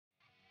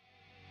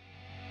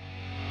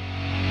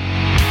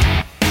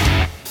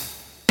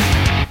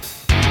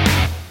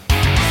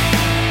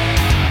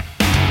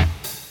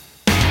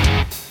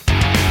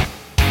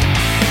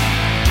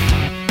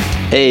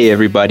Hey,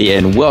 everybody,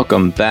 and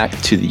welcome back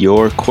to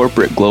your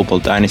Corporate Global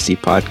Dynasty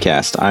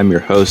podcast. I'm your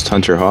host,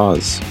 Hunter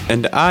Hawes.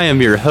 And I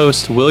am your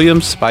host,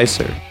 William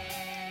Spicer.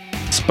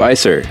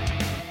 Spicer,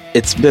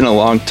 it's been a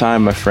long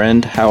time, my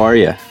friend. How are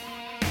you?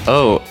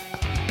 Oh,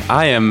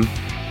 I am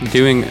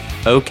doing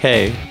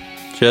okay.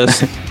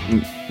 Just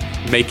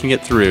making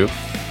it through.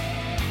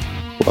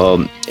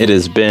 Well, it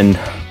has been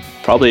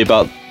probably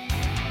about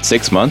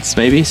 6 months,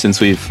 maybe, since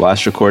we've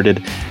last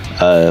recorded.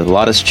 A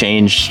lot has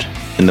changed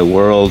in the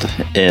world,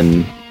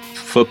 in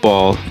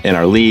football, in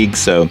our league,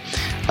 so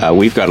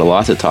we've got a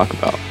lot to talk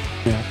about.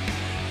 Yeah.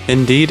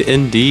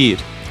 Indeed.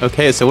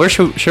 Okay, so where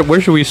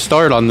should we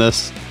start on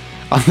this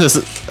start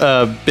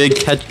of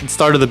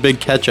the big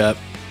catch up?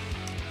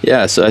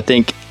 Yeah, so I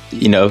think,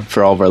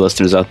 for all of our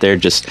listeners out there,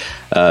 just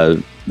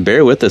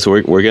bear with us.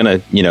 We're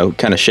gonna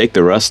kind of shake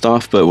the rust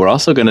off, but we're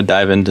also gonna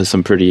dive into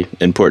some pretty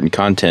important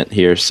content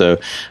here. So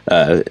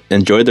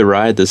enjoy the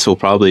ride. This will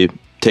probably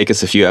take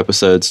us a few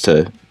episodes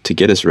to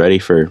get us ready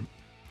for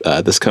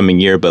this coming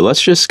year, but let's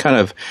just kind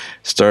of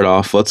start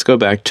off. Let's go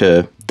back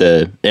to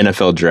the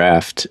NFL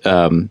draft.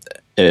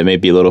 It may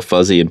be a little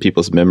fuzzy in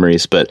people's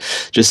memories, but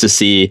just to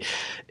see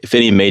if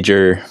any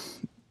major,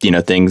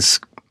 things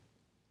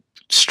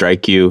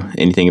strike you,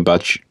 anything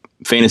about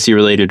fantasy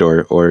related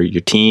or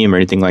your team or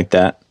anything like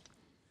that.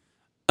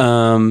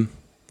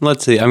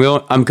 Let's see.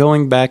 I'm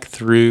going back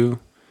through.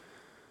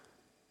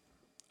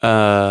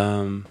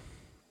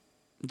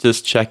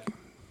 Just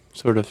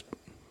sort of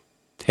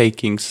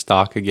taking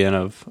stock again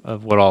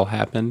of what all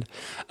happened.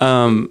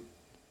 I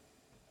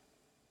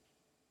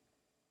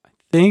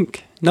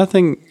think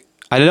nothing.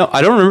 I don't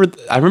remember.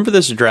 I remember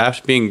this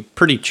draft being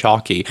pretty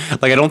chalky.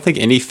 Like, I don't think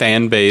any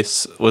fan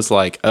base was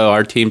like, "Oh,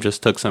 our team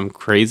just took some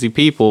crazy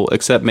people,"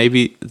 except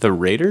maybe the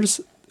Raiders.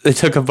 They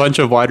took a bunch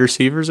of wide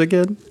receivers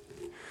again.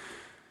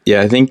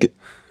 Yeah, I think.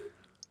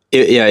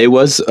 It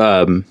was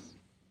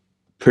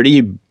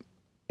pretty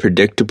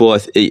predictable.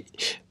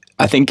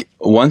 I think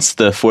once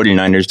the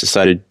 49ers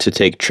decided to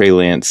take Trey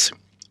Lance,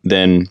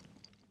 then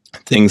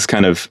things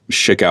kind of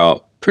shook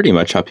out pretty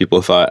much how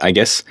people thought. I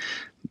guess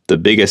the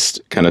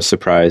biggest kind of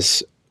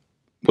surprise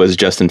was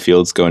Justin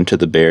Fields going to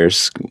the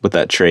Bears with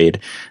that trade.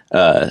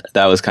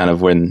 That was kind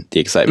of when the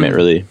excitement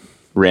really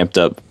ramped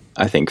up,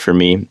 I think, for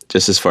me,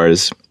 just as far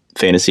as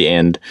fantasy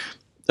and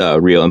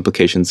real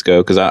implications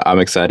go, because I'm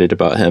excited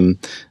about him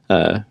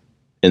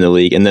in the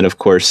league. And then, of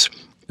course,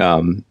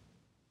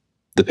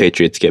 the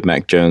Patriots get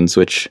Mac Jones,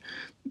 which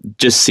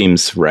just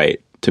seems right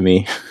to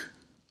me.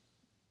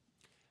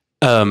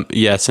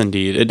 Yes,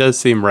 indeed. It does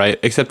seem right,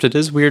 except it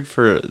is weird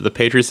for the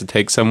Patriots to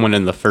take someone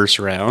in the first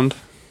round,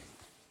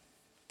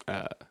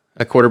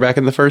 a quarterback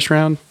in the first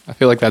round. I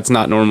feel like that's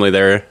not normally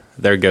their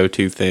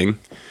go-to thing.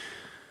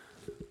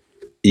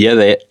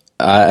 Yeah,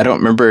 I don't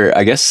remember.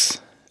 I guess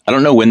I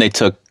don't know when they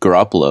took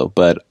Garoppolo,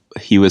 but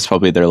he was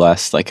probably their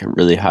last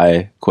really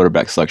high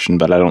quarterback selection.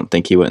 But I don't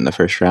think he went in the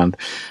first round.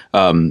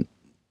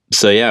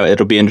 So yeah,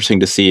 it'll be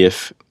interesting to see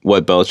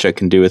what Belichick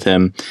can do with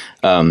him.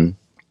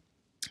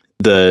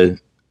 The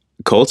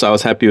Colts, I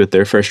was happy with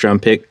their first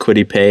round pick,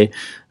 Kwity Paye,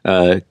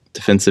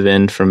 defensive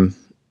end from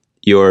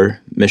your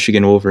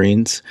Michigan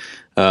Wolverines.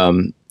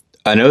 I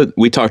know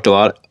we talked a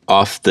lot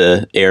off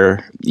the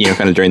air,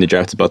 kind of during the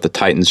draft about the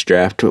Titans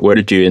draft. What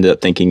did you end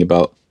up thinking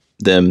about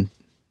them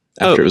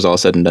after it was all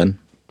said and done?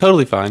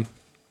 Totally fine.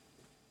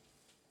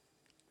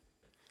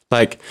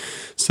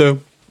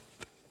 So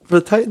for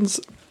the Titans,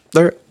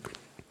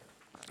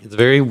 it's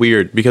very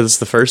weird because it's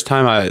the first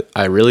time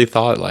I really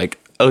thought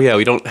oh yeah,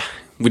 we don't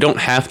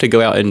have to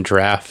go out and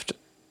draft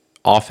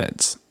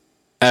offense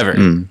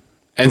ever.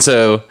 And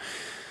so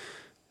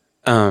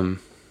I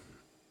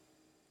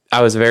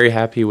was very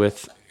happy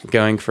with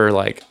going for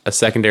a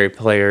secondary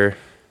player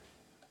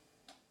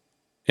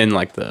in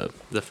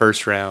the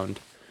first round.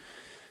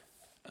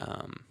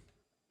 And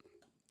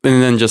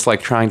then just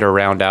trying to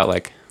round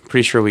out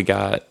pretty sure we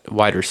got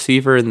wide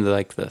receiver in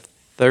the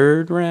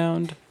third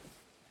round.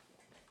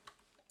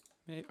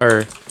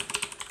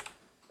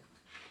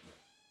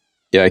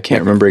 Yeah, I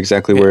can't remember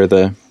exactly where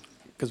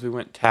because we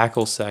went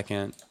tackle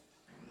second,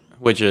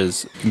 which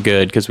is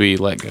good because we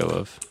let go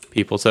of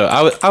people. So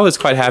I was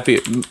quite happy,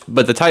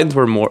 but the Titans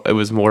were more. It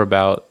was more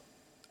about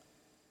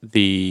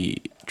the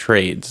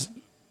trades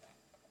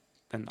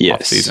and the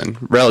offseason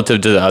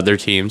relative to the other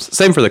teams.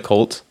 Same for the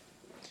Colts.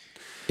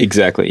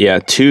 Exactly. Yeah,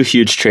 two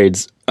huge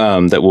trades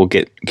that we'll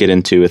get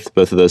into with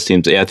both of those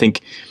teams. Yeah, I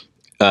think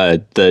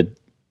the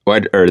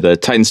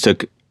Titans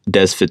took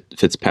Dez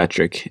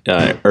Fitzpatrick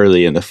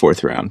early in the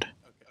fourth round.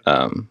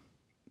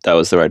 That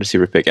was the wide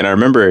receiver pick. And I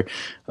remember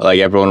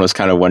everyone was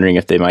kind of wondering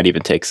if they might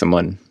even take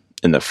someone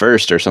in the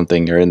first or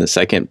something, or in the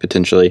second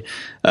potentially.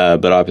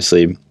 But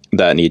obviously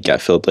that need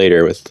got filled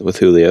later with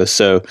Julio.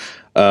 So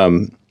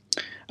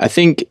I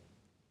think,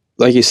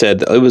 like you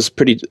said, it was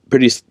pretty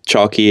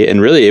chalky,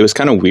 and really it was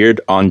kind of weird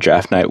on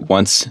draft night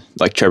once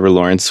Trevor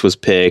Lawrence was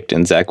picked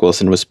and Zach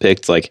Wilson was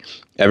picked.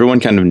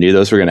 Everyone kind of knew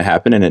those were going to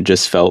happen, and it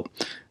just felt,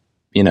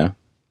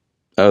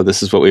 oh,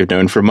 this is what we've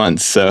known for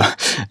months. So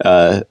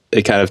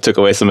it kind of took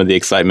away some of the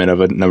excitement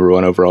of a number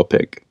one overall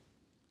pick.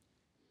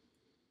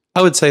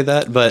 I would say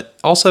that, but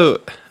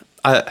also,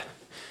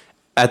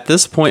 at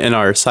this point in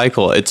our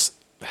cycle, it's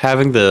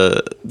having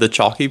the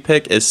chalky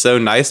pick is so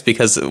nice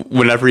because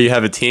whenever you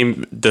have a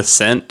team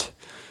descent,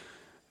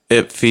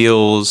 it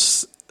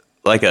feels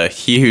like a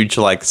huge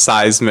like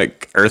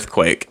seismic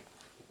earthquake.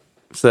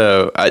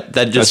 So that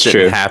just That's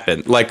didn't true.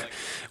 happen. Like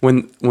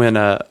when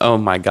oh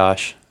my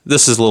gosh,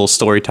 this is a little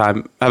story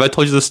time. Have I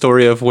told you the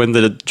story of when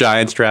the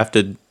Giants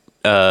drafted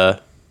Doug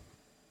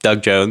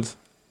Jones?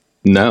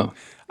 No.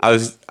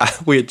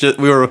 We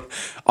were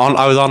on.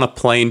 I was on a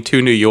plane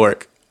to New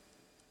York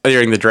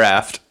during the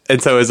draft,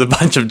 and so it was a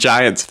bunch of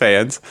Giants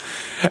fans,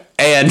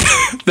 and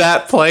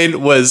that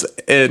plane was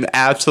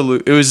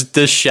it was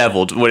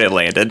disheveled when it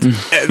landed.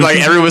 And, like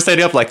everyone was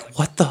standing up, like,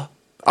 "What the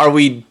are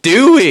we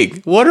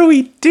doing? What are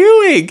we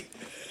doing?"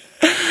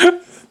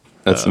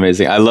 That's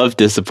amazing. I love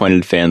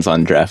disappointed fans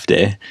on draft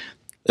day.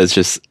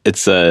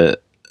 It's a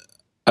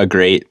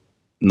great,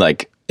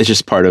 like, it's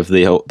just part of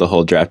the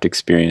whole draft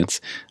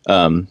experience.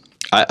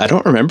 I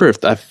don't remember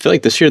I feel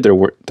like this year there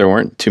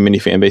weren't too many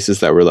fan bases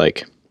that were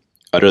like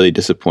utterly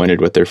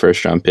disappointed with their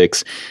first round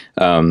picks.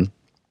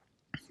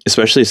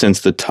 Especially since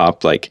the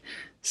top like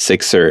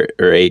 6 or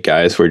 8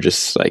 guys were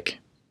just like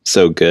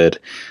so good.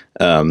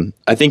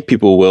 I think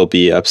people will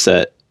be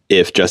upset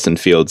if Justin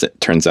Fields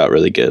turns out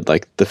really good.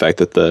 Like the fact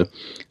that the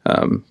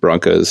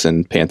Broncos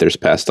and Panthers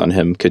passed on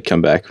him could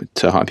come back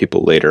to haunt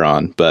people later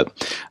on. But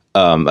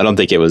I don't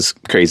think it was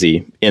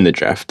crazy in the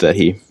draft that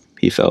he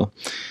fell.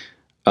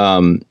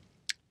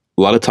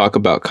 A lot of talk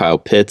about Kyle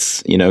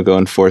Pitts,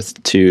 going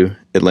fourth to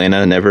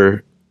Atlanta.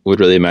 Never would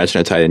really imagine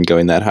a tight end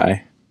going that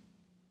high.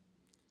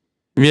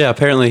 Yeah,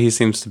 apparently he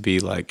seems to be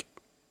like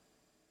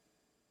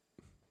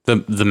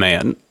the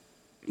man.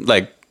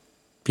 Like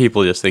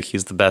people just think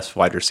he's the best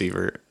wide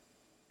receiver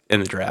in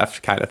the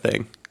draft, kind of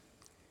thing.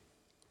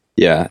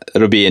 Yeah,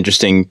 it'll be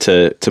interesting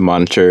to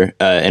monitor,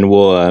 and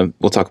we'll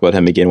talk about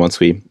him again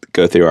once we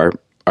go through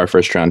our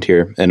first round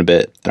here in a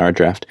bit in our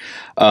draft.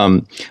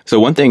 So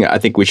one thing I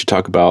think we should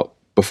talk about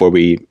before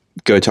we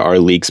go to our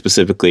league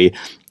specifically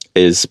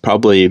is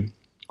probably,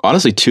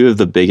 honestly, 2 of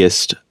the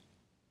biggest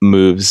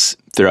moves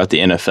throughout the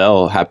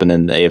NFL happened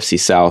in the AFC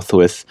South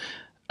with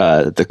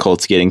the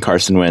Colts getting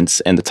Carson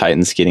Wentz and the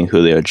Titans getting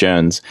Julio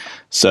Jones.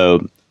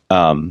 So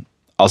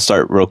I'll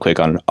start real quick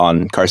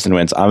on Carson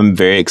Wentz. I'm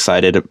very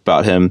excited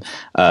about him.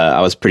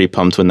 I was pretty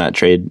pumped when that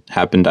trade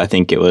happened. I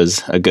think it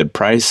was a good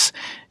price,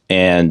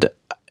 and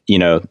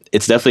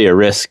it's definitely a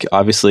risk.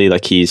 Obviously,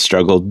 like he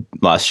struggled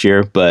last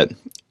year, but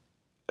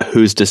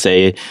who's to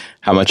say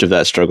how much of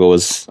that struggle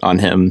was on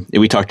him?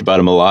 We talked about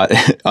him a lot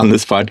on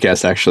this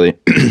podcast, actually.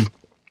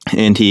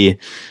 And he,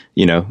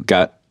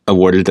 got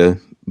awarded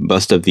the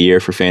Bust of the Year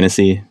for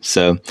fantasy.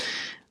 So,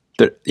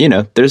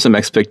 there's some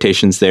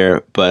expectations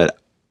there, but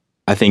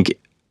I think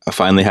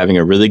finally having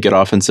a really good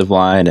offensive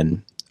line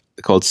and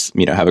the Colts,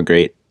 have a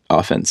great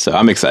offense. So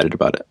I'm excited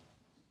about it.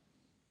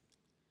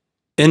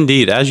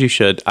 Indeed, as you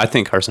should. I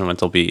think Carson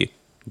Wentz will be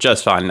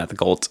just fine at the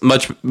Colts.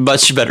 Much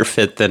better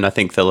fit than I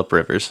think Phillip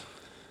Rivers.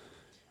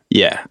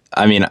 Yeah,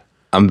 I mean,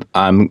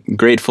 I'm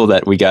grateful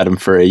that we got him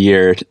for a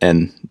year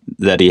and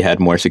that he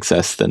had more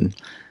success than,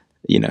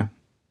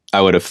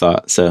 I would have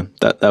thought. So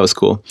that was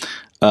cool.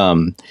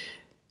 What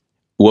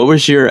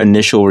was your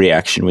initial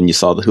reaction when you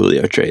saw the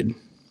Julio trade?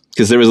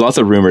 Because there was lots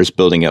of rumors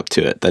building up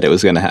to it that it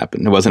was going to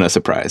happen. It wasn't a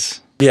surprise.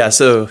 Yeah,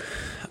 so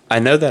I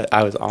know that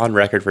I was on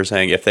record for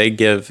saying if they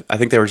give, I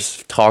think there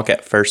was talk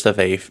at first of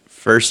a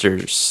first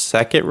or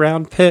second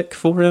round pick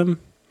for him.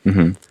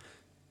 Mm-hmm.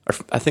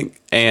 I think,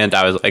 and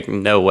I was like,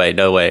 no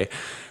way.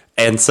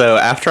 And so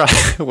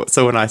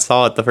so when I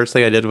saw it, the first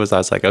thing I did was I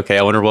was like, okay,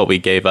 I wonder what we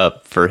gave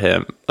up for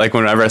him. Like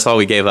whenever I saw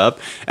we gave up,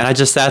 and I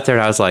just sat there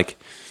and I was like,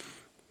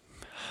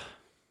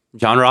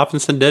 John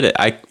Robinson did it.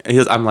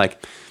 I'm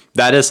like,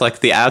 that is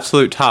like the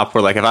absolute top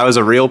where like, if I was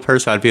a real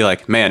person, I'd be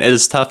like, man, it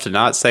is tough to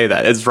not say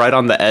that. It's right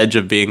on the edge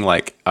of being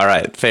like, all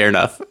right, fair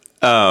enough.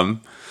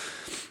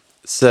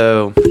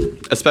 So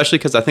especially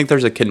because I think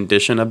there's a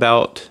condition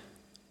about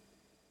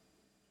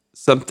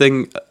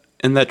something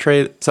in that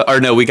trade. So, or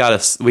no, we got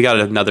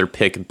another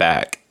pick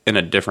back in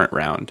a different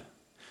round.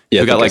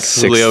 Yeah, we got like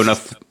Julio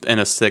in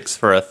a 6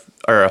 for a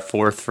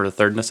 4th for a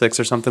 3rd and a 6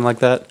 or something like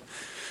that.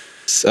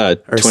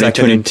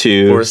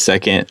 2022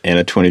 second and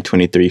a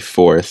 2023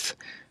 4th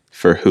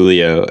for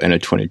Julio and a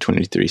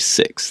 2023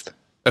 6th.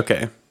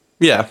 Okay.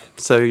 Yeah.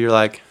 So you're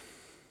like,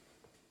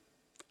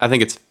 I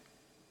think it's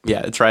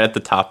right at the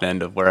top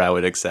end of where I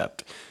would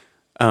accept.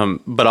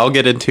 But I'll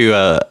get into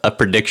a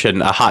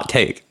prediction, a hot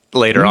take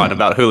later on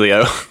about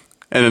Julio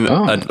and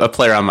a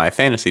player on my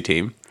fantasy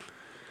team.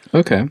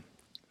 Okay.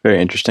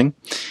 Very interesting.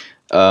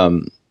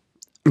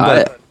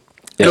 But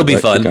it'll be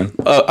fun.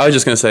 I was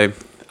just going to say,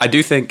 I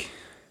do think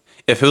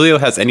if Julio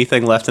has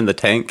anything left in the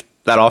tank,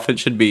 that offense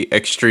should be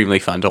extremely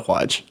fun to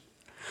watch.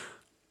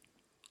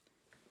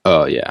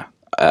 Oh, yeah.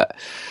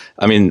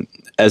 I mean,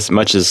 as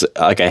much as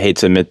like I hate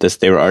to admit this,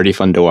 they were already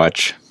fun to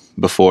watch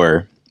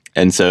before.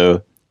 And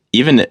so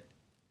even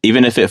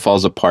if it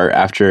falls apart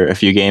after a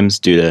few games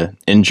due to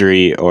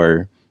injury,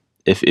 or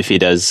if he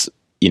does,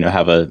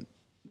 have a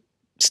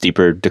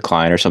steeper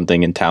decline or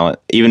something in talent,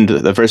 even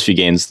the first few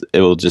games,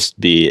 it will just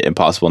be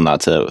impossible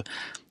not to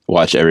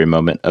watch every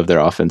moment of their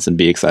offense and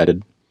be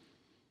excited.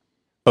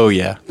 Oh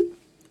yeah.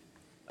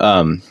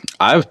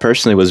 I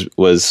personally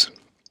was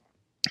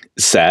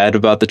sad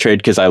about the trade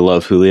because I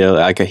love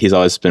Julio. He's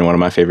always been one of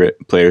my favorite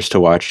players to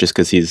watch just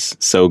because he's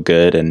so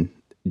good and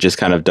just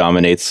kind of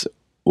dominates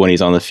when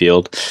he's on the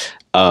field.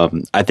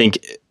 I think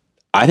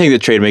the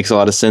trade makes a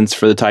lot of sense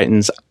for the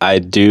Titans. I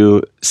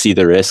do see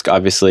the risk,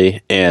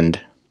 obviously, and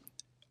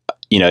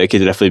it could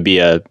definitely be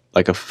a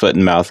foot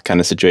and mouth kind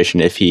of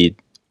situation if he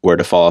were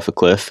to fall off a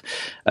cliff.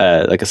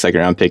 Like a second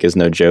round pick is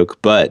no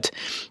joke, but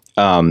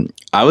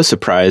I was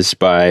surprised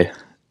by.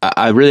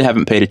 I really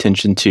haven't paid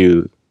attention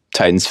to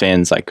Titans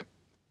fans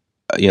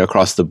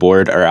across the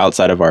board or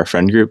outside of our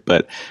friend group,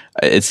 but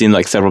it seemed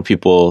like several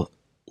people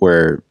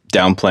were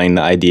downplaying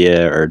the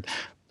idea or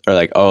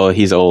like, oh,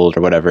 he's old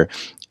or whatever.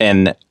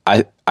 And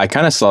I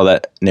kind of saw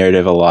that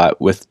narrative a lot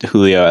with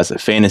Julio as a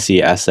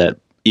fantasy asset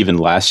even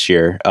last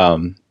year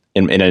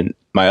in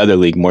my other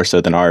league more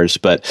so than ours,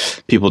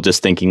 but people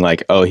just thinking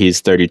like, oh, he's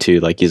 32,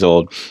 like he's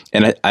old.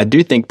 And I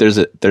do think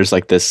there's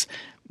like this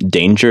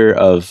danger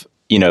of,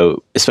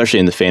 especially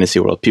in the fantasy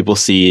world, people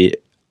see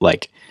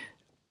like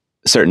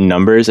certain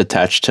numbers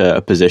attached to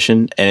a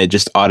position and it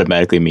just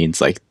automatically means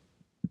like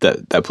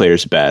that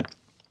player's bad.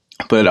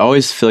 But I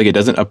always feel like it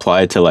doesn't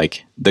apply to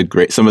like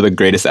some of the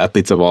greatest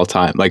athletes of all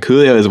time. Like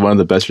Julio is one of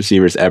the best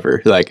receivers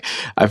ever. Like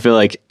I feel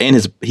like,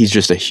 and he's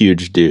just a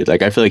huge dude.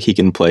 Like I feel like he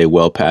can play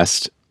well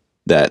past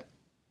that,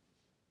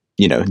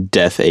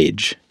 death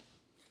age.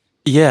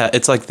 Yeah,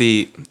 it's like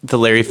the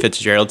Larry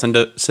Fitzgerald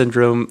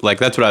syndrome. Like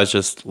that's what I was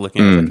just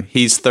looking at. Like,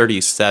 he's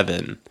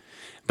 37,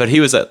 but he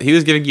was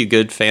giving you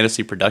good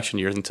fantasy production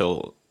years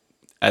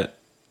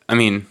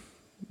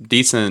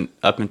decent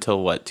up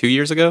until what, 2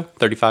 years ago,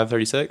 35,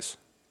 36.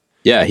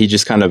 Yeah, he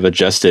just kind of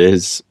adjusted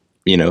his,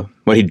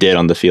 what he did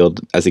on the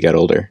field as he got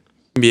older.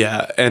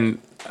 Yeah, and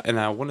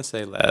I want to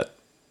say that.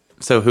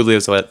 So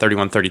Julio's at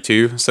 31,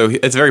 32. So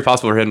it's very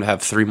possible for him to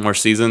have 3 more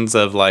seasons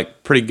of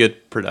like pretty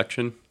good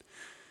production.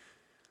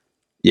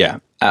 Yeah,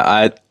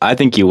 I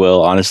think he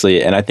will,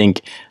 honestly. And I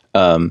think,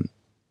 the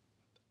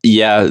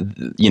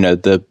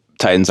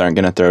Titans aren't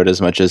going to throw it as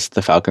much as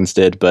the Falcons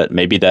did, but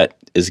maybe that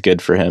is good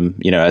for him,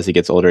 as he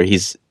gets older.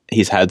 He's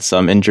had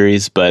some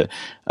injuries, but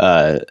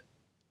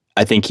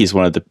I think he's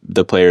one of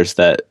the players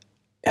that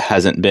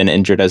hasn't been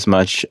injured as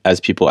much as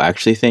people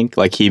actually think.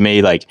 Like he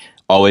may like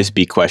always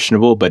be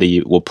questionable, but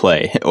he will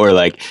play. Or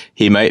like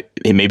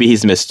maybe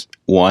he's missed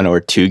 1 or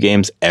 2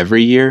 games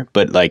every year,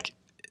 but like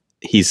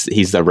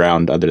he's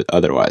around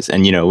otherwise.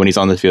 And when he's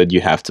on the field,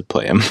 you have to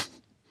play him.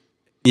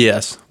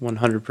 Yes,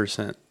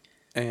 100%.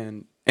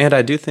 And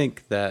I do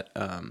think that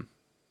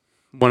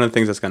one of the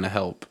things that's going to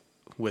help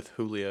with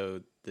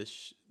Julio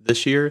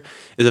this year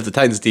is if the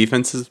Titans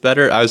defense is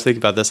better. I was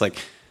thinking about this, like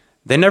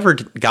they never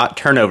got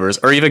turnovers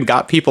or even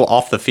got people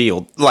off the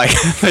field. Like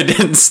they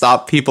didn't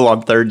stop people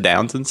on third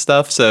downs and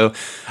stuff. So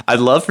I'd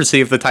love to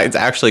see if the Titans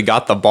actually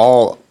got the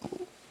ball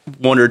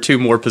 1 or 2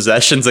 more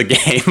possessions a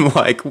game,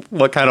 like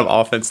what kind of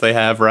offense they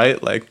have,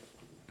 right? Like,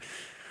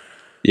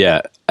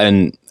 yeah.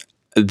 And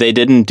they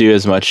didn't do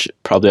as much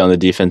probably on the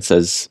defense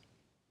as,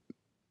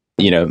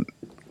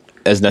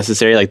 as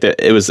necessary. Like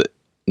it was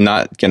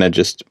not going to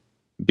just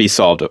be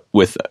solved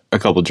with a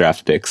couple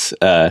draft picks.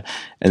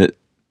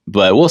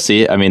 But we'll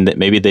see. I mean,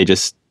 maybe they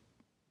just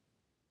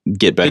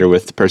get better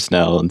with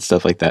personnel and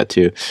stuff like that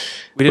too.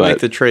 We did make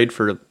the trade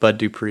for Bud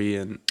Dupree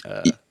and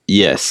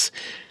yes,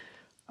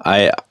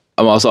 I'm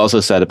also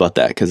sad about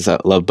that because I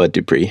love Bud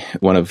Dupree,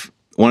 one of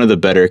the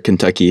better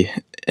Kentucky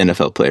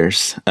NFL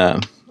players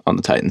on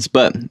the Titans.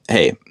 But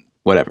hey,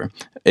 whatever.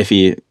 If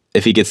he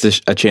gets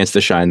a chance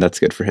to shine, that's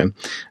good for him.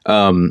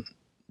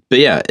 But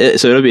yeah,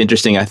 so it'll be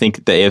interesting. I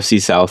think the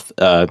AFC South,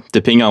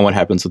 depending on what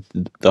happens with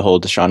the whole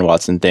Deshaun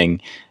Watson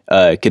thing,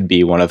 could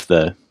be one of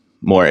the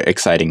more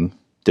exciting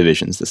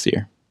divisions this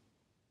year.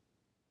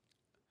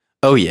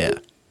 Oh yeah.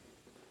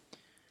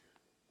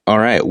 All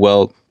right.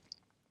 Well,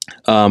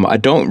 I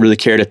don't really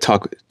care to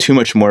talk too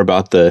much more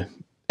about the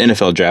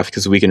NFL draft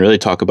because we can really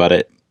talk about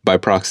it by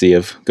proxy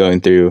of going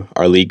through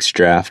our league's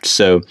draft.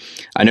 So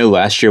I know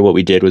last year what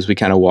we did was we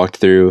kind of walked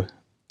through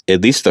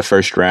at least the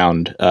first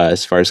round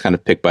as far as kind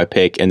of pick by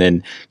pick and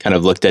then kind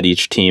of looked at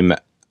each team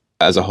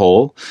as a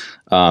whole.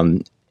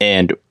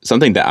 And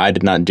something that I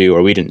did not do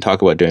or we didn't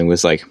talk about doing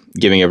was like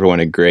giving everyone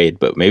a grade,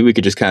 but maybe we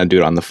could just kind of do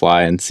it on the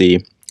fly and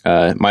see.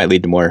 It might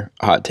lead to more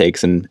hot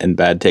takes and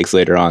bad takes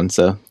later on.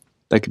 So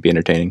that could be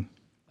entertaining.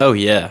 Oh,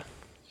 yeah.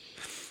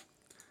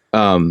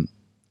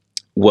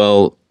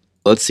 Well,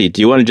 let's see.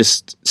 Do you want to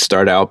just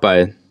start out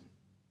by,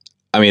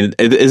 I mean,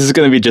 this is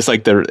going to be just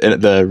like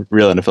the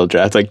real NFL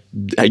draft, like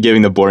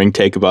giving the boring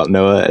take about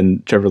Noah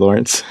and Trevor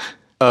Lawrence.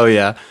 Oh,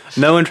 yeah.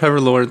 Noah and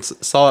Trevor Lawrence,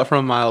 saw it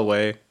from a mile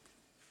away.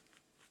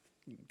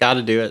 Got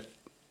to do it.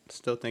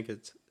 Still think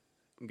it's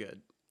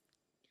good.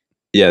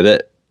 Yeah,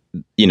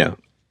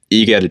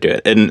 you got to do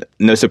it. And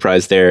no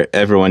surprise there.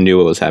 Everyone knew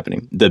what was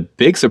happening. The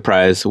big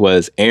surprise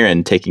was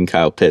Aaron taking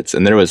Kyle Pitts.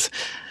 And there was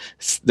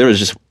there was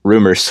just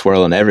rumors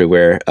swirling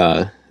everywhere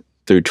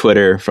through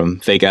Twitter from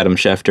fake Adam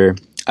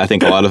Schefter. I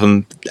think a lot of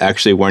them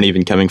actually weren't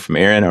even coming from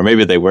Aaron, or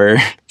maybe they were.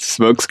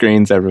 Smoke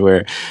screens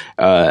everywhere.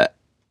 I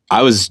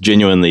was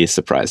genuinely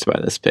surprised by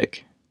this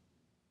pick.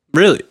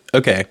 Really?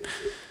 Okay.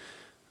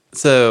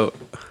 So,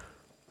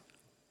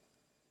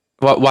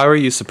 why were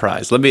you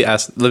surprised? Let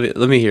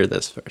me hear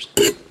this first.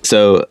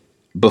 So,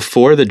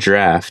 before the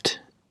draft,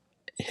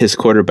 his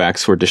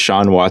quarterbacks were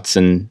Deshaun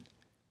Watson,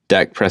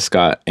 Dak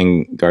Prescott,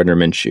 and Gardner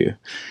Minshew.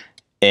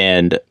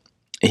 And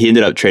he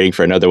ended up trading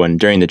for another one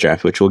during the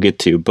draft, which we'll get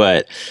to.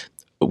 But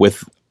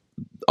with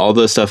all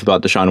the stuff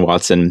about Deshaun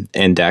Watson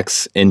and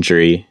Dak's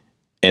injury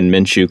and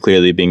Minshew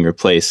clearly being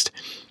replaced,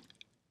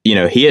 you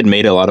know, he had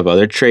made a lot of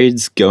other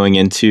trades going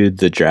into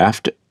the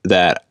draft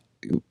that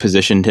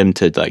positioned him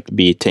to like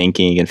be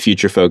tanking and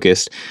future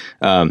focused.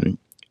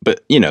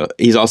 But, you know,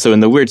 he's also in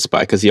the weird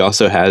spot because he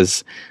also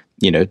has,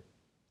 you know,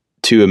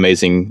 two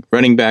amazing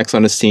running backs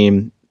on his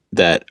team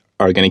that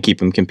are going to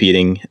keep him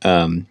competing,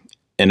 and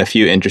a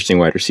few interesting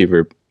wide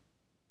receivers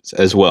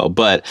as well.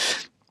 But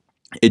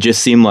it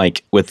just seemed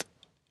like with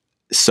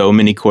so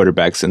many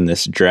quarterbacks in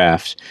this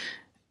draft,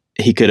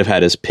 he could have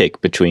had his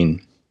pick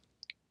between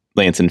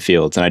Lance and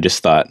Fields. And I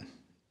just thought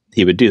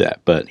he would do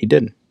that, but he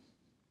didn't.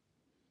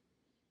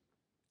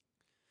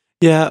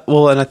 Yeah,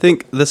 well, and I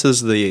think this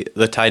is the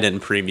tight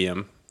end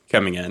premium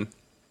coming in,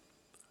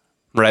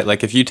 right?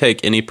 Like if you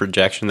take any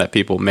projection that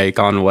people make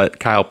on what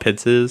Kyle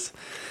Pitts is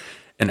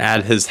and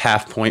add his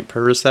half point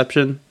per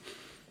reception,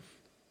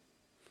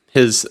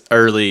 his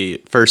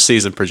early first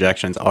season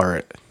projections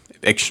are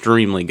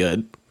extremely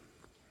good.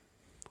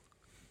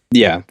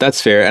 Yeah,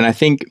 that's fair. And I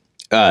think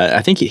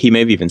he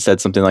maybe even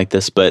said something like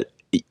this, but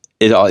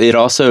it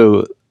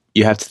also,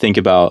 you have to think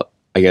about,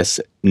 I guess,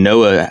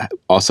 Noah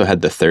also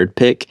had the third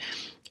pick.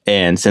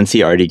 And since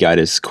he already got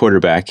his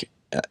quarterback,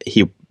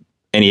 he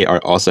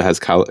also has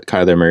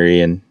Kyler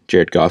Murray and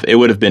Jared Goff. It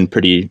would have been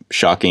pretty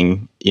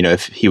shocking, you know,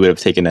 if he would have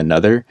taken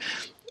another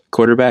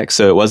quarterback.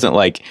 So it wasn't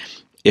like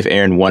if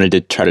Aaron wanted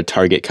to try to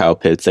target Kyle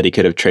Pitts that he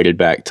could have traded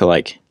back to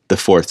like the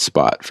fourth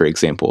spot, for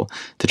example,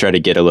 to try to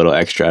get a little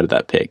extra out of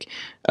that pick.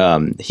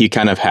 He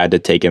kind of had to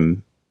take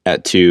him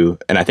at 2.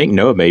 And I think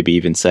Noah maybe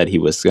even said he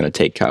was going to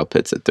take Kyle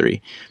Pitts at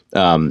 3.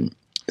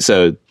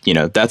 So, you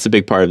know, that's a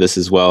big part of this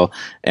as well.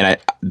 And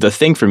the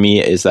thing for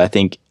me is I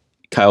think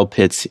Kyle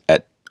Pitts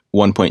at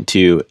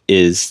 1.2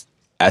 is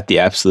at the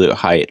absolute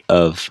height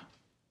of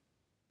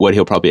what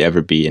he'll probably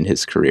ever be in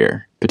his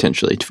career,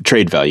 potentially,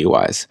 trade value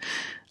wise.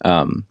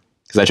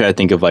 Because I try to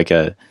think of like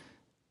a,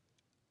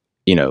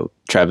 you know,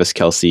 Travis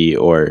Kelce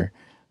or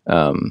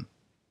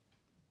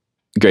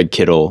Greg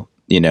Kittle,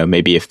 you know,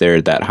 maybe if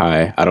they're that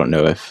high, I don't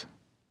know if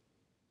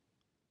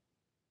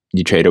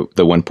you trade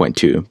the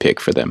 1.2 pick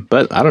for them,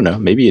 but I don't know.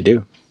 Maybe you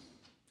do.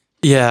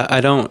 Yeah, I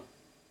don't.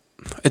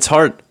 It's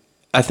hard.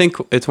 I think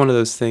it's one of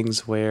those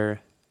things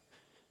where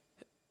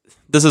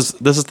this is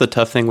the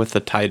tough thing with the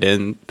tight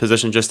end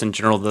position, just in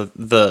general.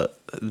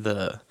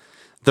 The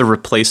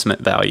replacement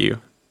value,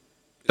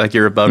 like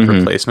you're above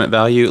replacement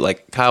value.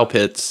 Like Kyle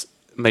Pitts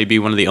may be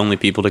one of the only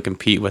people to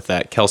compete with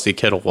that Kelce,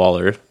 Kittle,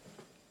 Waller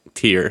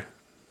tier.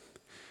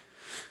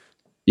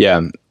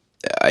 Yeah,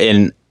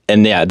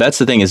 And yeah, that's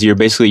the thing is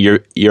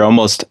you're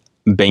almost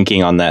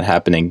banking on that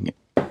happening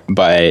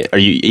by, or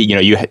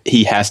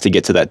he has to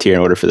get to that tier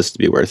in order for this to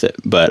be worth it.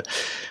 But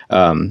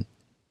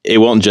it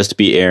won't just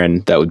be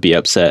Aaron that would be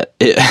upset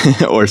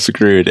or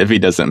screwed if he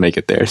doesn't make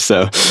it there.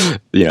 So,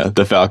 you know,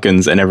 the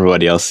Falcons and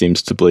everybody else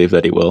seems to believe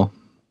that he will.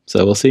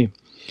 So we'll see.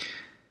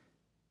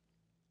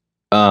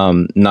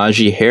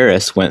 Najee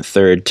Harris went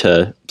third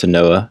to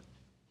Noah.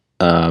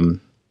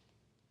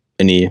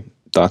 Any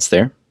thoughts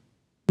there?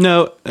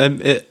 No,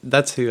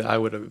 that's who I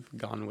would have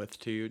gone with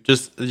too.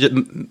 Just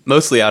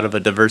mostly out of a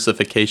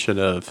diversification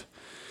of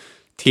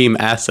team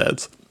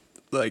assets.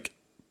 Like,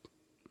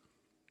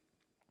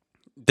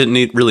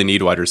 didn't really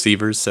need wide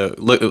receivers, so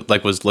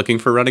was looking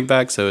for running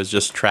back. So it's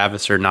just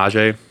Travis or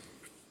Najee,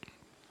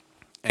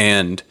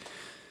 and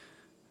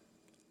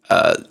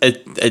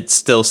it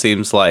still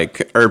seems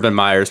like Urban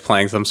Meyer's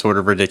playing some sort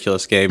of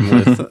ridiculous game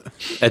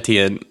with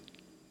Etienne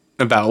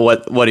about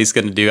what he's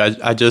going to do.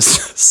 I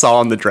just saw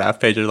on the draft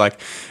page,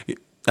 like,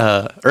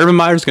 Urban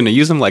Meyer's going to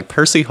use him like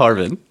Percy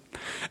Harvin.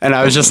 And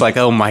I was just like,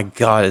 oh my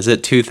God, is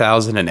it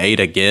 2008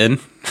 again?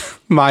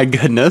 My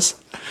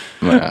goodness.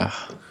 Yeah.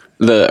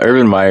 The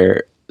Urban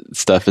Meyer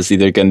stuff is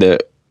either going to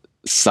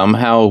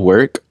somehow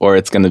work or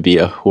it's going to be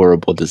a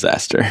horrible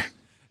disaster.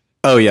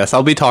 Oh yes,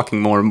 I'll be talking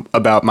more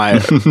about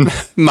my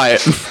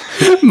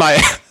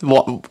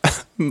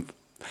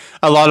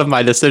a lot of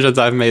my decisions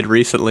I've made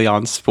recently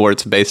on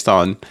sports based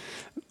on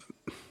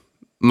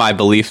my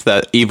belief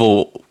that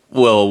evil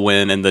will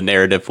win and the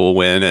narrative will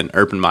win, and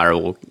Urban Meyer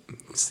will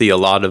see a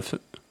lot of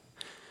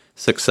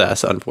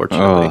success,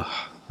 unfortunately.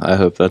 Oh, I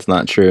hope that's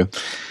not true.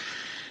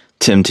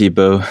 Tim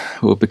Tebow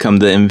will become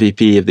the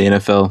MVP of the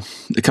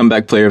NFL, the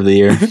comeback player of the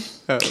year.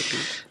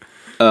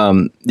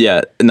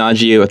 Yeah,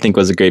 Najee, I think,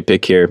 was a great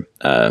pick here.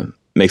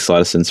 Makes a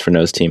lot of sense for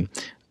Noah's team.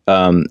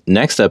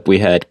 Next up, we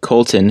had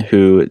Colton,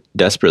 who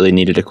desperately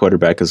needed a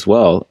quarterback as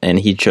well, and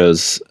he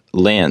chose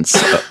Lance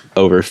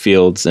over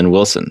Fields and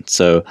Wilson.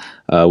 So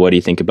what do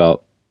you think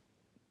about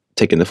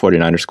taking the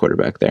 49ers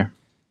quarterback there?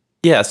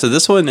 Yeah, so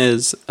this one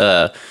is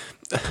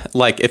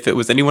like if it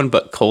was anyone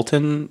but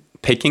Colton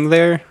picking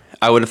there,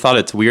 I would have thought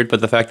it's weird,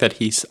 but the fact that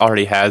he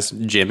already has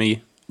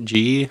Jimmy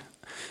G,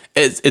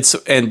 it's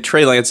and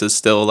Trey Lance is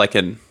still like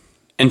an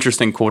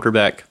interesting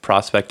quarterback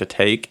prospect to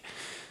take.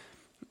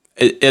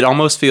 It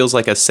almost feels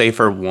like a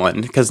safer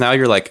one because now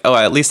you're like, oh,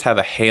 I at least have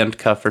a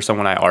handcuff for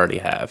someone I already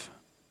have.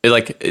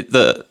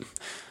 The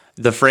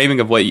framing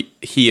of what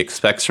he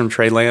expects from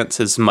Trey Lance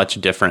is much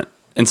different,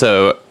 and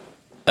so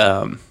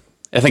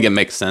I think it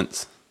makes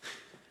sense.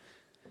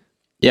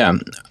 Yeah,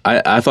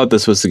 I thought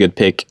this was a good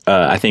pick.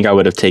 I think I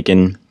would have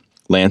taken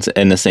Lance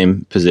in the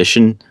same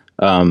position.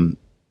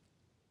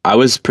 I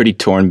was pretty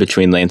torn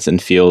between Lance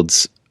and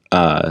Fields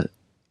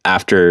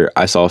after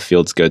I saw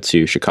Fields go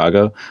to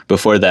Chicago.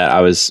 Before that,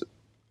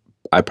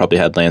 I probably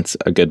had Lance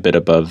a good bit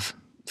above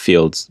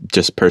Fields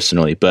just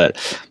personally. But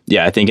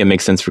yeah, I think it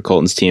makes sense for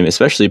Colton's team,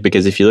 especially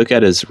because if you look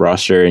at his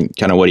roster and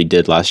kind of what he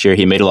did last year,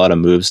 he made a lot of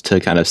moves to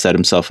kind of set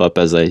himself up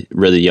as a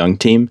really young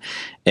team.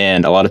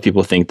 And a lot of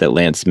people think that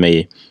Lance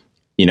may,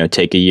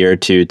 take a year or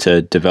two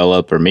to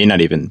develop or may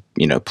not even,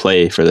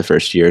 play for the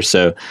first year.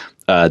 So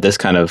this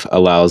kind of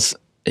allows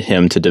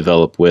him to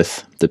develop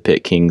with the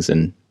Pitt Kings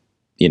and,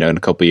 in a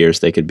couple of years,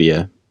 they could be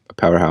a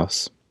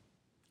powerhouse.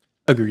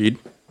 Agreed.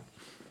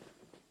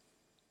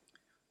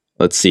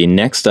 Let's see.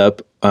 Next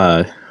up,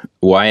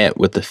 Wyatt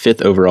with the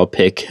 5th overall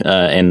pick,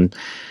 and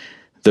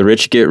the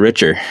rich get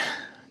richer.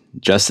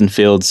 Justin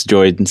Fields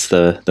joins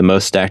the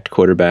most stacked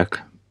quarterback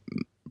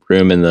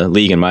room in the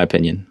league, in my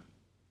opinion.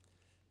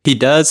 He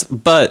does,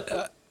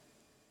 but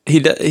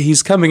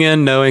he's coming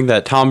in knowing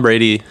that Tom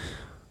Brady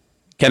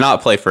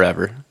cannot play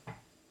forever.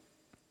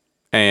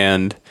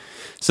 And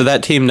so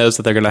that team knows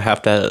that they're going to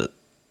have to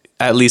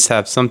at least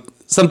have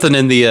something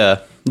in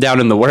the down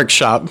in the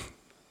workshop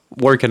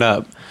working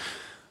up.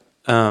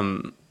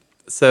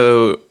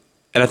 So,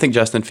 and I think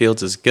Justin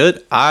Fields is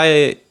good.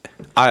 I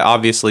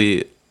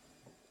obviously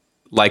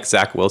like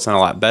Zach Wilson a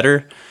lot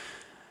better,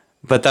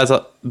 but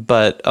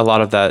but a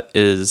lot of that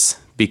is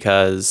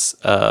because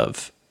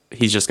of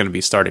he's just going to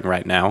be starting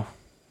right now.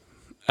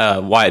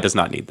 Wyatt does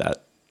not need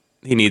that.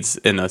 He needs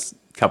in a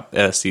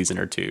season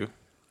or two.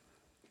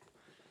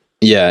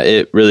 Yeah,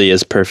 it really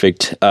is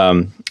perfect.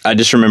 I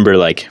just remember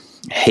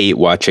hate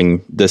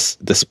watching this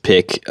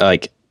pick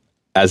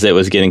as it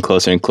was getting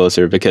closer and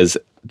closer because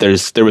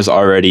there was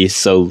already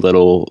so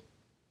little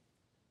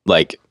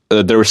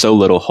there were so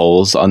little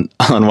holes on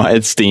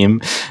Wyatt's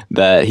team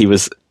that he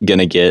was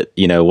gonna get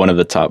one of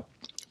the top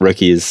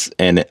rookies,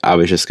 and I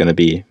was just gonna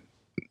be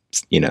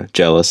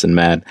jealous and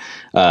mad.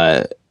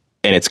 And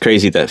it's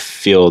crazy that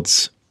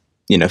Fields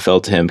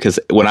fell to him because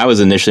when I was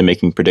initially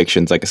making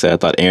predictions, like I said, I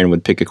thought Aaron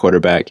would pick a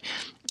quarterback.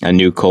 I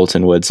knew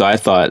Colton would. So I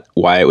thought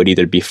Wyatt would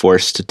either be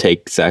forced to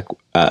take Zach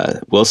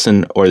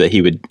Wilson or that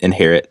he would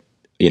inherit,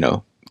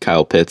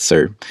 Kyle Pitts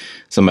or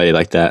somebody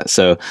like that.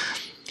 So,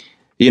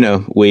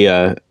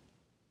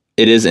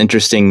 it is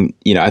interesting.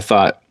 I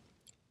thought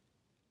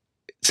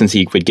since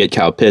he would get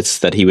Kyle Pitts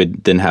that he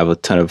would then have a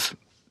ton of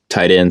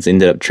tight ends,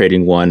 ended up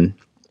trading one,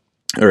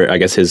 or I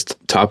guess his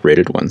top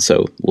rated one.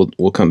 So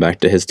we'll come back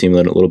to his team a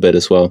little bit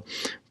as well.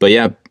 But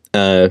yeah,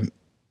 man,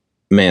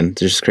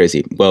 they're just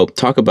crazy. Well,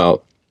 talk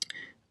about,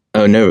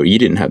 oh no, you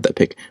didn't have that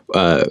pick.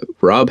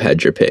 Rob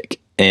had your pick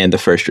and the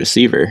first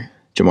receiver,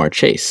 Ja'Marr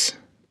Chase.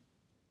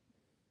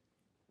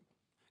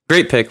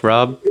 Great pick,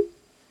 Rob.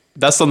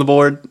 Best on the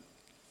board.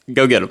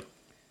 Go get him.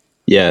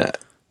 Yeah.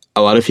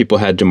 A lot of people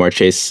had Ja'Marr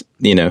Chase,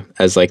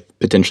 as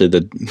potentially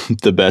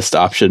the best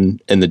option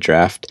in the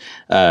draft.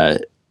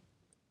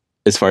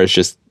 As far as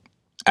just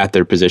at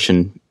their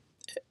position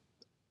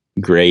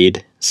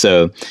grade.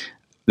 So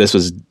this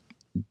was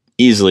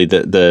easily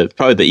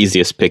probably the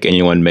easiest pick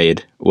anyone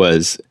made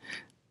was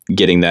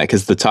getting that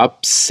because the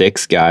top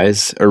 6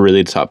 guys, or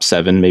really the top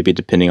 7, maybe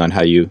depending on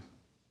how you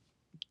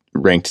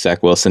ranked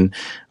Zach Wilson,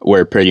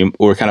 were kind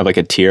of like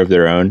a tier of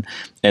their own.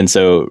 And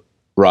so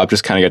Rob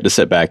just kind of got to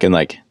sit back and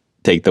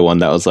take the one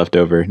that was left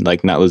over,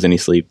 not lose any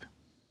sleep.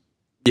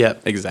 Yeah,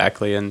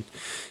 exactly.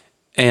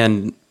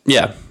 And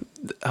yeah,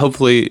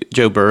 hopefully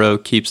Joe Burrow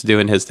keeps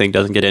doing his thing,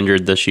 doesn't get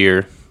injured this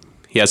year.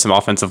 He has some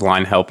offensive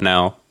line help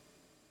now.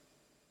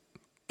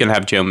 Gonna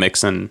have Joe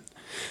Mixon.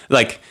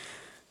 I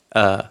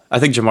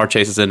think Ja'Marr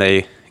Chase is in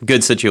a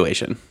good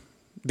situation.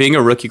 Being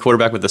a rookie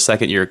quarterback with the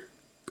second year,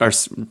 or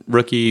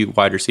rookie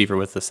wide receiver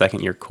with the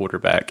second year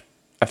quarterback,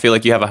 I feel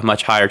like you have a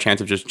much higher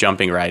chance of just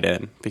jumping right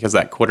in because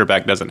that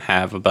quarterback doesn't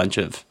have a bunch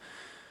of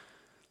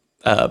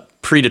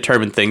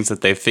predetermined things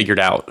that they've figured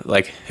out,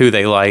 like who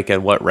they like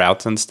and what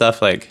routes and stuff.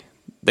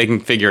 They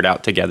can figure it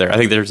out together. I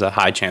think there's a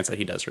high chance that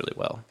he does really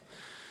well.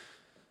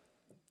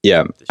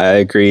 Yeah, I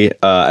agree.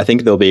 I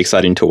think they'll be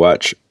exciting to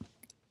watch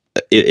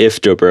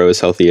if Joe Burrow is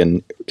healthy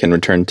and can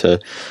return to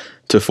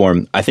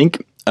form. I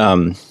think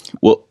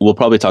we'll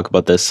probably talk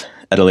about this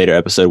at a later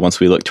episode once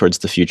we look towards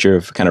the future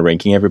of kind of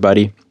ranking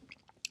everybody.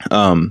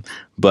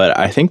 But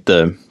I think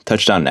the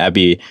touchdown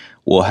Abbey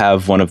will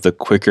have one of the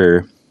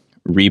quicker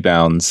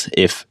rebounds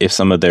if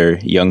some of their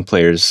young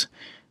players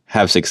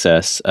have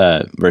success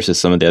versus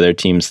some of the other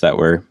teams that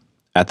were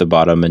at the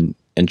bottom and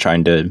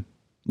trying to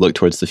look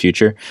towards the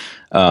future.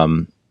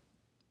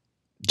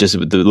 Just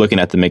looking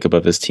at the makeup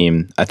of his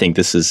team, I think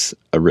this is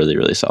a really,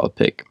 really solid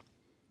pick.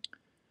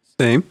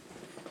 Same.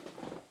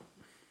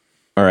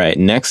 All right,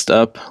 next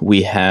up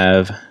we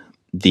have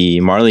the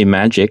Marley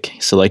Magic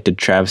selected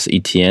Travis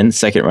Etienne,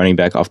 second running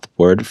back off the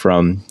board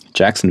from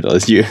Jacksonville.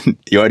 As you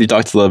already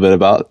talked a little bit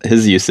about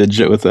his usage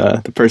with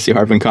the Percy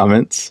Harvin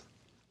comments.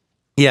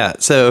 Yeah,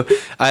 so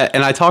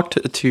I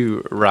talked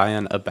to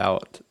Ryan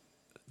about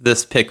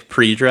this pick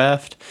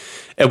pre-draft,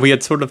 and we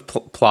had sort of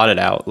plotted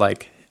out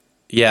like,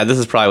 yeah, this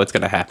is probably what's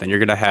going to happen. You're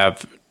going to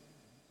have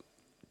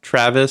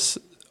Travis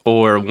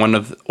or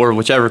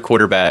whichever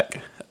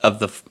quarterback of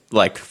the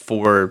like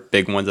four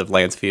big ones of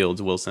Lance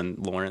Fields, Wilson,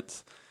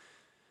 Lawrence,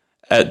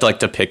 like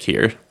to pick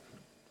here.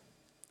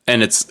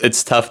 And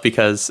it's tough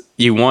because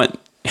you want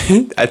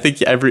I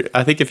think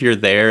if you're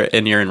there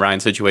and you're in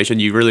Ryan's situation,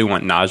 you really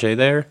want Najee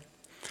there.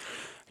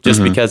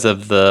 Just because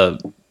of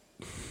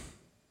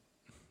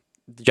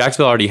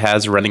Jacksonville already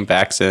has running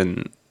backs,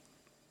 and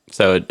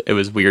so it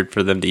was weird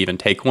for them to even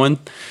take one.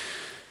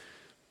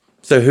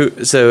 So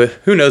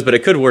who knows? But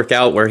it could work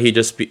out where he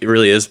just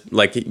really is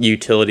like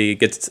utility.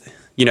 Gets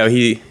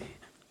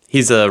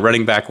he's a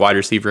running back wide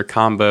receiver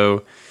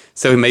combo.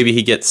 So maybe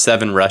he gets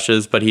 7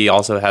 rushes, but he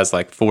also has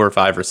like 4 or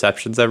 5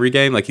 receptions every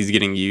game. Like he's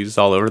getting used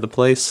all over the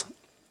place.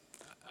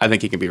 I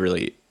think he can be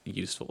really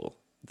useful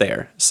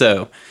there.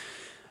 So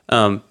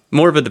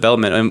more of a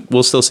development, and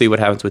we'll still see what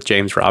happens with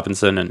James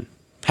Robinson and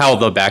how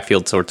the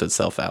backfield sorts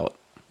itself out.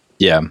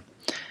 Yeah.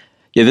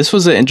 This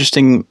was an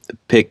interesting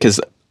pick because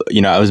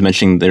I was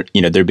mentioning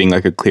there being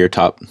like a clear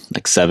top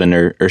like 7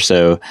 or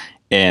so,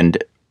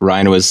 and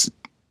Ryan was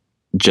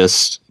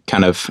just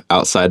kind of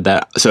outside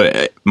that. So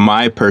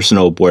my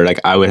personal board,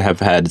 like I would have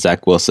had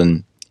Zach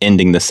Wilson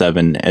ending the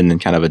 7 and then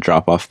kind of a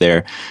drop off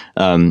there.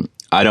 I'm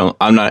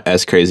not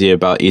as crazy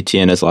about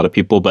Etienne as a lot of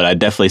people, but I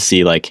definitely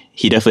see like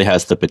he definitely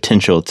has the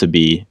potential to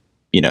be,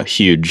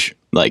 huge,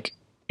 like,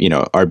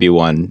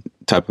 RB1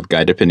 type of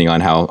guy, depending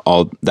on how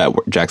all that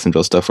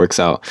Jacksonville stuff works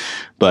out.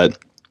 But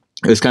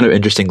it was kind of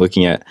interesting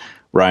looking at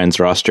Ryan's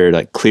roster.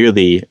 Like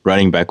clearly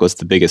running back was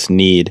the biggest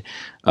need.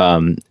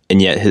 And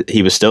yet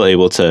he was still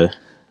able to,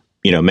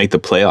 make the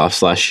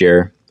playoffs last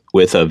year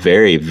with a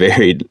very,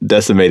 very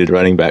decimated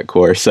running back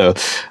core. So,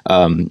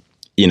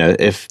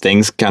 if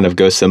things kind of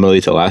go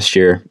similarly to last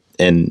year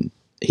and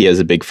he has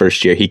a big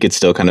first year, he could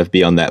still kind of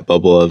be on that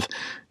bubble of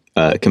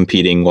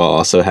competing while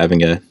also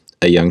having a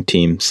young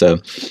team. So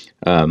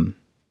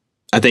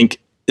I think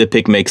the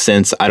pick makes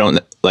sense. I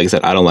don't like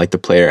the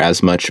player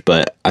as much,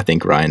 but I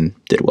think Ryan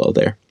did well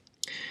there.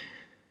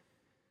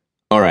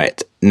 All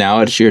right,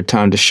 now it's your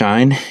time to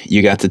shine.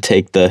 You got to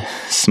take the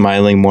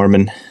smiling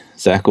Mormon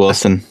Zach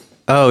Wilson.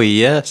 Oh,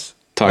 yes.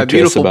 Talk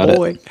to us about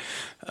it.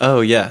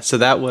 Oh, yeah. So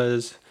I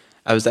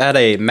was at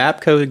a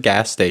Mapco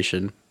gas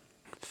station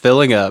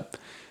filling up,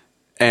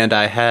 and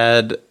I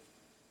had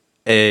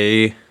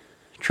a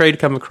trade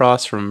come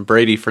across from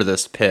Brady for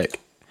this pick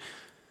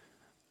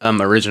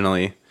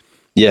originally.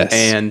 Yes.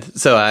 And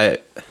so I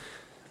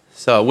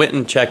went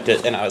and checked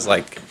it, and I was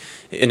like,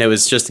 and it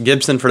was just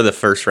Gibson for the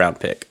first round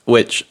pick,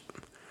 which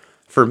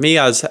for me,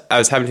 I was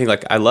having to think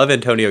like, I love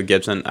Antonio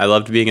Gibson. I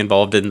loved being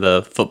involved in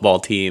the football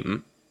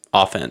team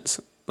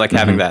offense, like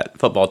having that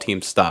football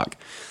team stock.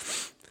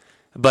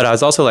 But I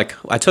was also like,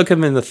 I took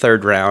him in the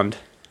 3rd round.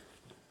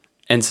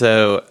 And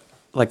so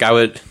like I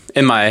would,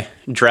 in my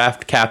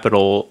draft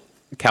capital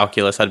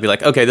calculus, I'd be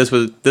like, okay, this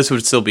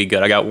would still be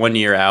good. I got 1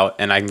 year out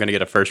and I'm going to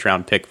get a 1st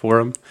round pick for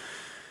him.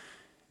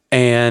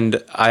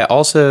 And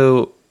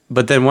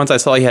but then once I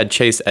saw he had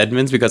Chase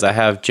Edmonds, because I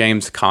have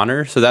James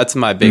Conner. So that's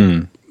my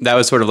that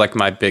was sort of like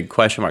my big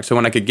question mark. So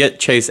when I could get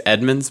Chase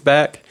Edmonds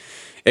back,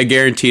 it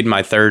guaranteed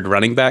my 3rd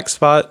running back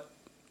spot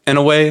in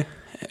a way.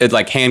 It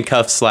like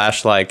handcuffs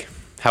 / like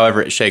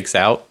however it shakes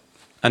out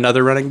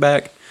another running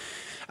back.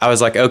 I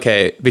was like,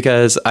 okay,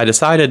 because I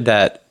decided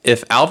that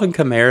if Alvin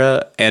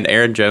Kamara and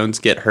Aaron Jones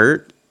get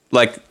hurt,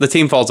 like the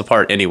team falls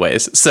apart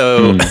anyways.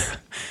 So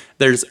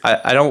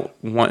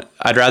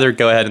I'd rather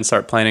go ahead and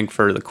start planning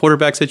for the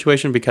quarterback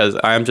situation, because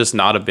I'm just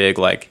not a big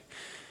like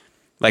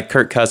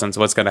Kirk Cousins,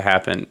 what's going to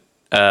happen?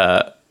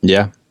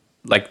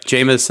 Like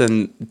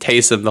Jameis,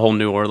 Taysom, the whole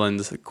New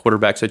Orleans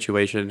quarterback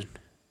situation,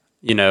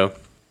 the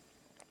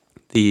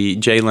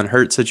Jalen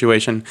Hurts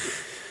situation.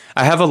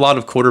 I have a lot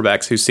of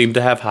quarterbacks who seem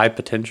to have high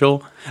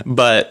potential,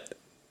 but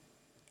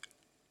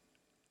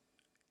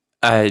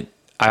I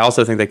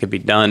also think they could be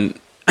done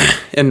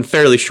in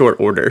fairly short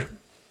order.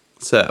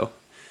 So,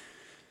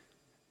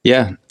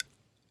 yeah,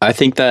 I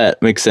think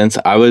that makes sense.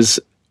 I was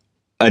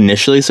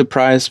initially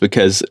surprised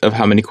because of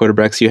how many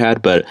quarterbacks you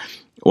had, but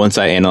once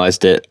I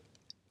analyzed it,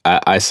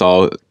 I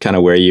saw kind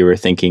of where you were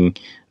thinking,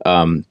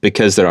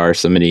 because there are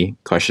so many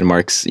question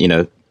marks,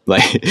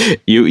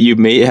 like you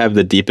may have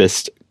the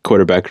deepest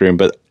quarterback room,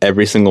 but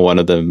every single one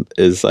of them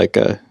is like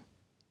a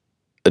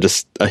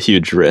just a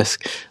huge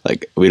risk.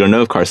 Like, we don't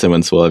know if Carson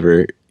Wentz will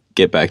ever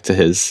get back to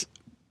his,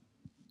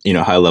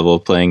 high level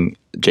of playing.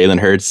 Jalen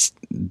Hurts,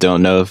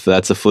 don't know if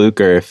that's a fluke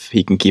or if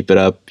he can keep it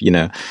up.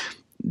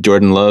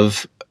 Jordan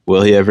Love,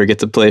 will he ever get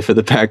to play for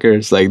the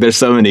Packers? Like, there's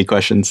so many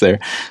questions there.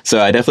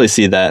 So I definitely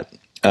see that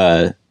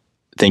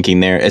thinking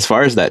there. As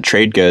far as that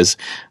trade goes,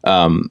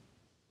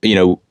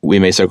 we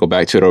may circle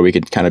back to it, or we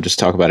could kind of just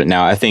talk about it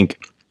now. I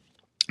think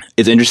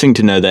it's interesting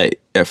to know that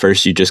at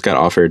first you just got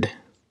offered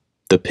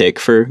the pick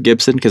for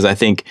Gibson, because I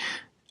think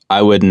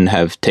I wouldn't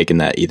have taken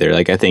that either.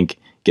 Like, I think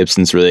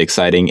Gibson's really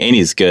exciting and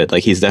he's good.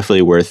 Like, he's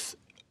definitely worth.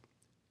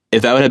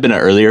 If that would have been an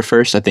earlier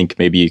first, I think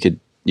maybe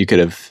you could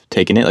have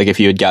taken it. Like, if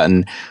you had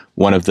gotten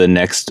one of the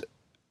next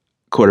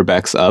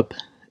quarterbacks up,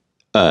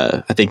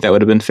 I think that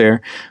would have been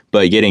fair.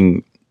 But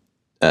getting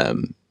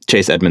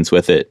Chase Edmonds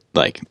with it,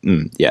 like,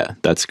 yeah,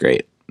 that's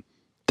great.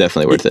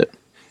 Definitely worth it.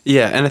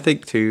 Yeah, and I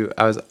think too,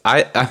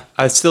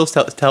 I still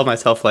tell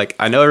myself, like,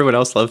 I know everyone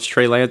else loves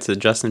Trey Lance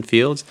and Justin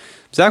Fields.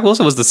 Zach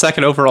Wilson was the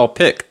second overall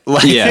pick.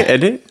 Like,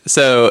 yeah.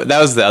 So that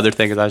was the other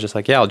thing, is I was just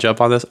like, yeah, I'll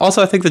jump on this.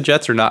 Also, I think the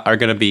Jets are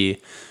going to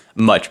be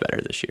much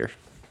better this year.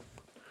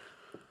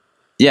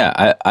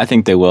 Yeah, I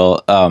think they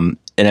will. And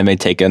it may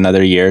take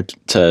another year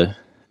to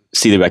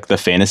see the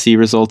fantasy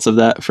results of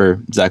that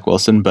for Zach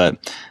Wilson,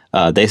 but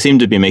they seem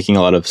to be making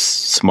a lot of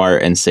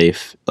smart and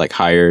safe, like,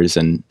 hires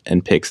and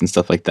picks and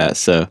stuff like that.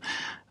 So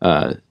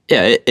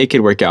it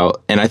could work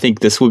out. And I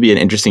think this will be an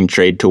interesting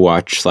trade to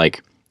watch,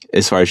 like,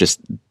 as far as just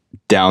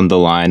down the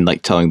line,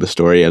 like, telling the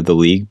story of the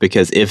league.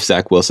 Because if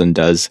Zach Wilson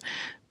does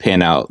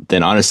pan out,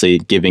 then honestly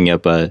giving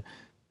up a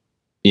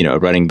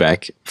running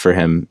back for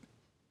him,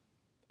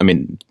 I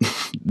mean,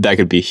 that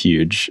could be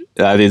huge.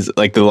 That is,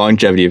 like, the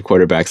longevity of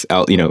quarterbacks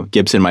out.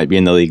 Gibson might be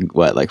in the league,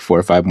 like 4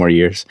 or 5 more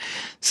years.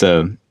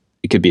 So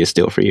it could be a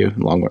steal for you in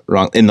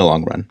the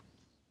long run.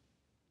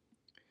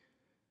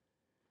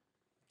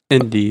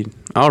 Indeed.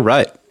 All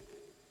right.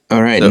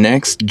 So,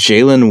 next,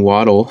 Jalen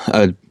Waddle,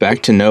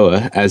 back to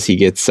Noah, as he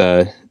gets,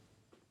 the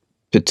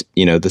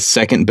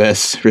second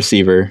best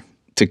receiver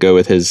to go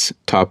with his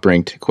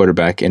top-ranked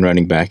quarterback and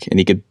running back, and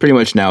he could pretty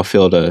much now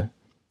field a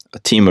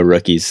team of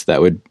rookies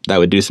that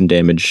would do some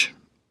damage.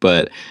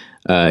 But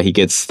he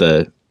gets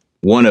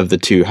one of the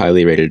 2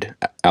 highly rated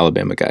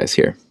Alabama guys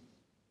here.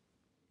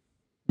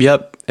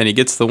 Yep, and he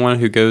gets the one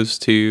who goes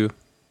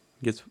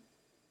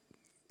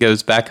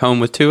back home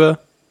with Tua.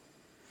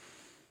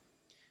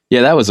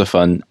 Yeah, that was a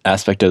fun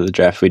aspect of the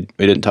draft. We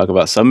didn't talk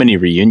about so many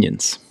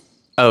reunions.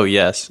 Oh,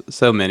 yes,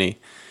 so many.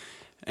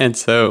 And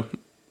so,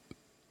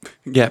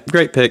 yeah,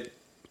 great pick.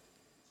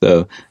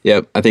 So,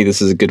 yeah, I think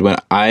this is a good one.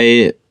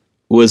 I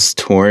was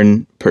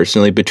torn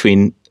personally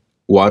between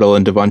Waddle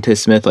and Devontae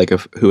Smith, like,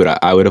 of who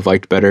I would have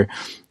liked better.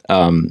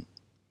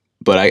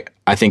 But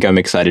I think I'm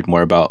excited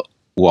more about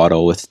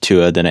Waddle with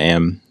Tua than I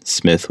am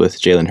Smith with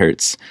Jalen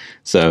Hurts.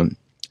 So,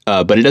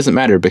 but it doesn't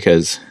matter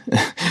because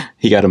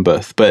he got them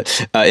both.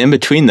 But in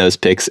between those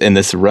picks, in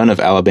this run of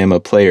Alabama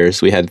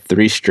players, we had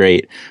 3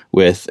 straight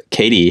with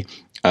Katie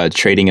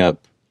trading up.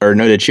 Or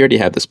no, did she already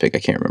have this pick? I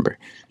can't remember.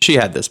 She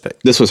had this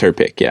pick. This was her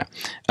pick, yeah.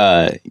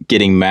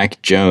 Getting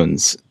Mac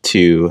Jones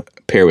to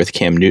pair with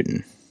Cam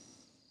Newton.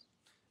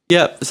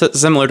 Yeah,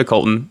 similar to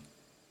Colton.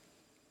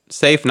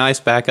 Safe, nice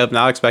backup.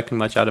 Not expecting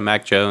much out of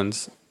Mac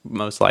Jones.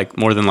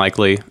 More than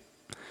likely.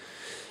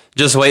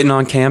 Just waiting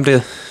on Cam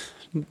to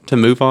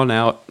move on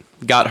out.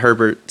 Got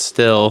Herbert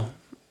still,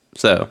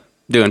 so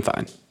doing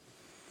fine.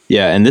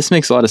 Yeah, and this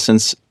makes a lot of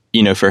sense,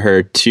 for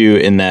her too,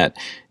 in that,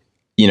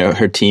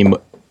 her team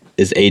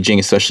is aging,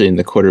 especially in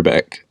the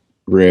quarterback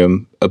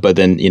room. But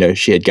then,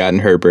 she had gotten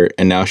Herbert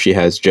and now she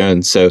has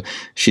Jones. So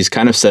she's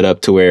kind of set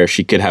up to where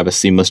she could have a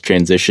seamless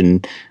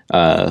transition,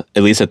 at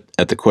least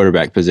at the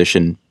quarterback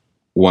position,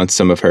 once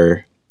some of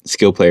her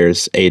skill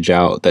players age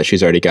out, that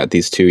she's already got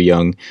these 2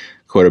 young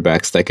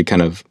quarterbacks that could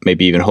kind of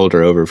maybe even hold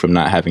her over from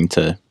not having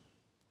to,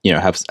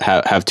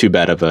 have too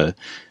bad of a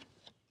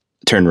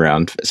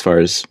turnaround as far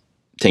as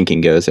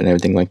tanking goes and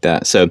everything like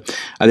that. So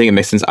I think it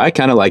makes sense. I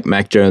kind of like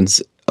Mac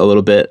Jones a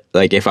little bit.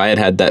 Like, if I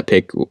had that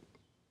pick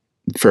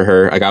for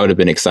her, like, I would have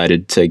been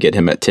excited to get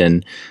him at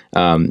 10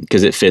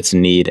 because it fits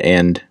need,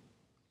 and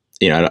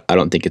I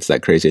don't think it's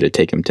that crazy to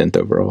take him 10th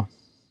overall.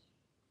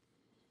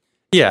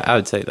 Yeah, I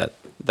would say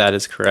that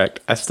is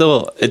correct.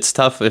 It's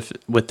tough with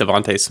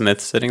Devontae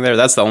Smith sitting there.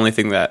 That's the only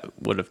thing that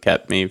would have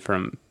kept me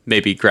from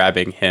maybe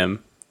grabbing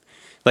him.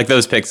 Like,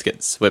 those picks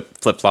get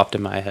flip-flopped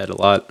in my head a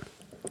lot.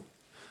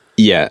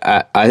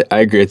 Yeah, I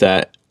agree with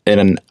that.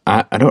 And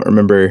I don't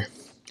remember.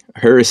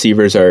 Her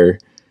receivers are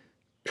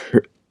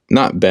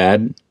not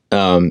bad.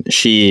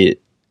 She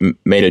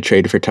made a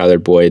trade for Tyler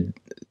Boyd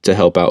to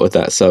help out with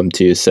that sum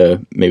too,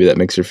 so maybe that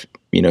makes her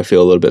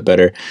feel a little bit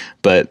better.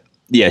 But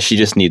yeah, she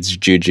just needs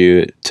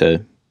Juju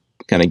to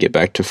kind of get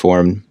back to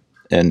form,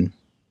 and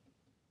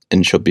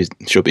she'll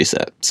be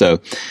set.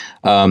 So,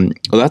 well,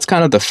 that's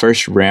kind of the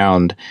first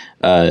round.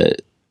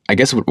 I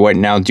guess right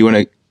now,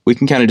 we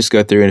can kind of just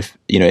go through, and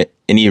if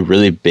any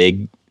really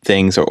big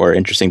things or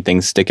interesting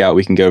things stick out,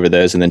 we can go over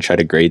those and then try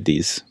to grade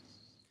these.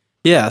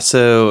 Yeah,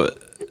 so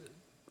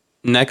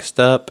Next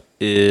up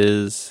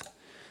is,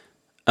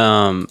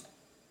 oh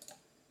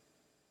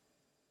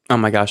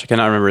my gosh, I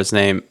cannot remember his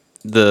name.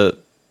 The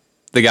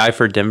guy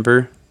for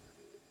Denver,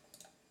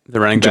 the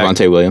running back.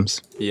 Javonte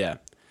Williams. Yeah.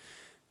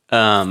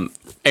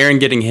 Aaron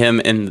getting him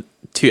at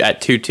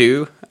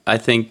 2-2, I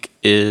think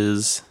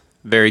is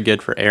very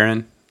good for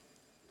Aaron.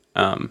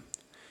 And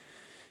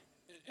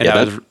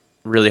I was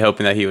really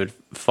hoping that he would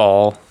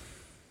fall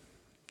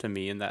to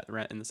me in the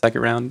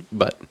second round,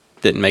 but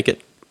didn't make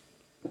it.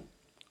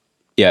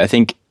 Yeah, I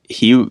think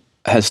he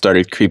has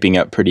started creeping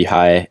up pretty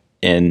high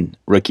in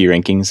rookie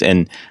rankings,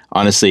 and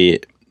honestly,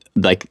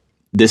 like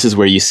this is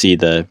where you see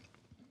the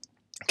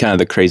kind of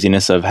the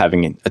craziness of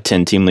having a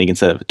 10-team league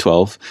instead of a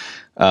 12,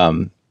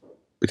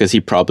 because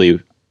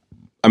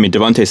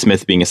Devontae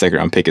Smith being a second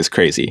round pick is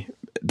crazy.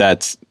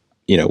 That's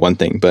one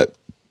thing, but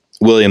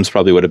Williams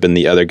probably would have been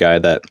the other guy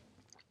that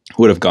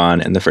would have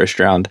gone in the first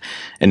round,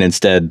 and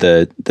instead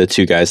the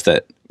two guys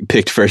that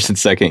picked first and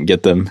second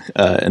get them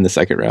in the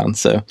second round.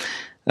 So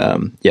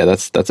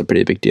that's a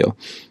pretty big deal.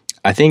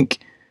 I think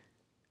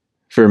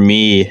for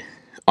me,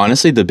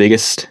 honestly, the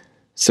biggest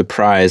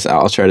surprise,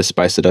 I'll try to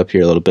spice it up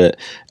here a little bit,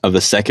 of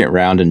the second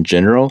round in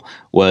general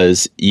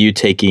was you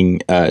taking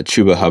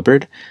Chuba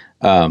Hubbard,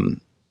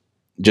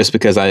 just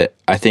because I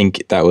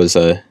think that was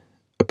a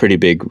pretty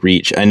big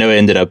reach. I know it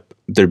ended up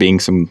there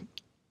being some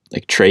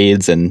like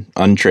trades and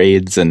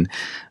untrades, and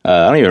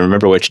I don't even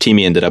remember which team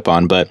he ended up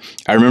on, but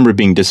I remember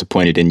being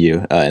disappointed in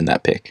you in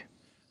that pick.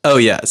 Oh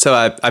yeah, so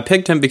I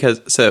picked him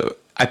because I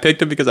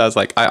was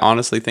like, I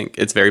honestly think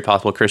it's very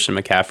possible Christian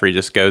McCaffrey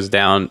just goes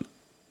down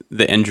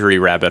the injury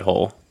rabbit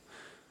hole.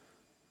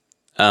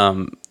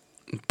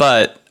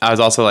 But I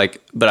was also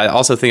like, but I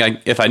also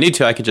think if I need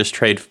to, I could just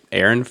trade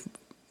Aaron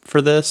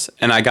for this,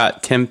 and I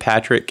got Tim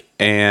Patrick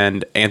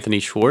and Anthony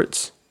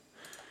Schwartz.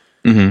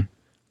 Mm-hmm.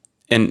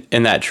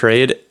 In that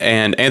trade,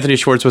 and Anthony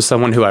Schwartz was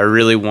someone who I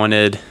really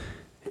wanted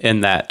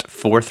in that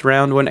fourth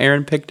round when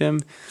Aaron picked him,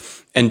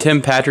 and Tim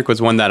Patrick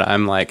was one that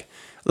I'm like,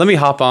 let me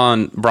hop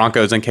on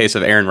Broncos in case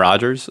of Aaron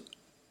Rodgers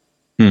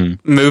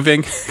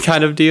moving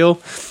kind of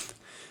deal.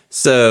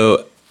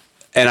 So,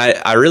 and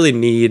I really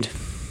need,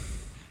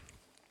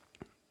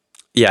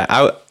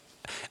 I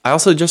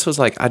also just was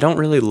like, I don't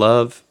really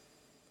love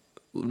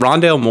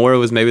Rondale Moore.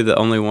 Was maybe the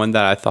only one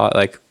that I thought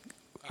like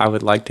I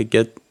would like to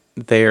get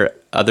there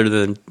other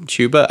than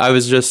Chuba.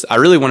 I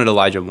really wanted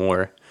Elijah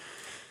Moore.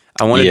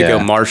 I wanted to go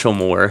Marshall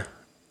Moore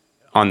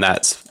in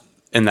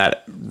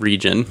that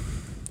region.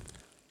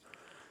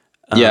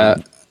 I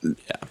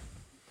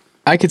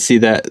could see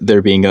that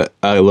there being a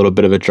little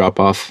bit of a drop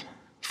off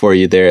for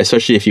you there,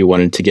 especially if you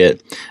wanted to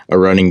get a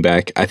running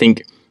back. I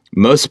think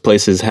most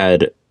places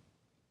had,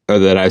 or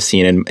that I've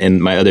seen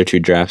in my other two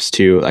drafts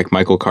too, like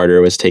Michael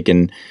Carter was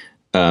taken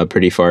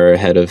pretty far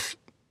ahead of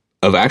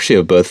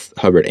both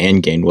Hubbard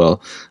and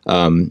Gainwell.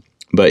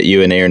 But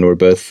you and Aaron were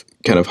both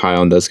kind of high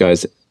on those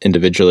guys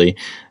individually.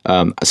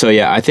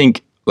 I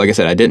think, like I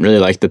said, I didn't really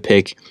like the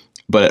pick,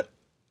 so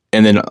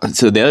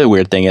the other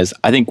weird thing is,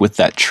 I think with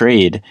that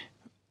trade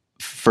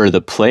for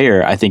the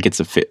player, I think it's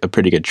a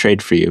pretty good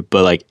trade for you.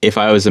 But like, if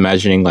I was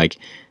imagining like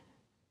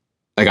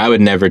I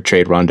would never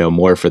trade Rondale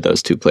Moore for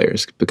those two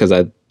players because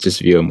I just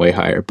view him way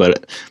higher.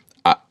 But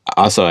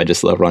I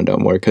just love Rondale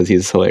Moore because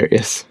he's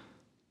hilarious.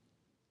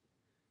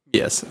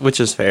 Yes, which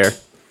is fair.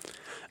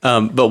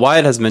 But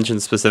Wyatt has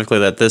mentioned specifically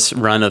that this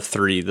run of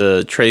three,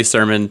 the Trey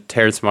Sermon,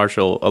 Terrace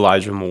Marshall,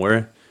 Elijah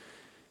Moore,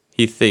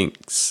 he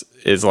thinks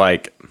is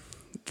like,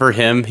 for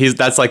him,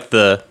 that's like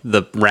the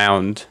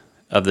round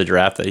of the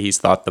draft that he's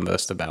thought the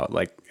most about.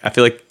 Like, I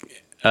feel like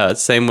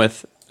same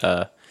with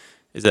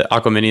is it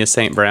Aquaminius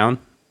St. Brown?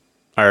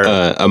 Or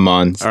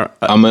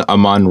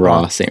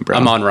Amon-Ra St.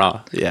 Brown.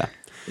 Amon-Ra, yeah.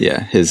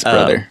 Yeah, his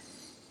brother.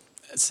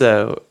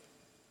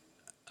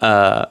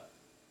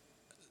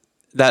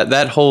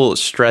 That whole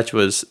stretch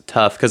was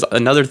tough, because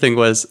another thing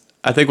was,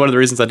 I think one of the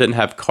reasons I didn't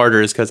have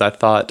Carter is because I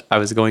thought I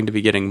was going to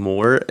be getting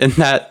more in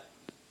that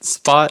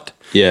spot.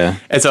 Yeah.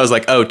 And so I was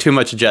like, oh, too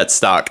much Jet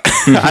stock.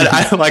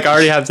 I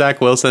already have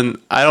Zach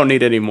Wilson. I don't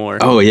need any more.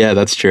 Oh, yeah,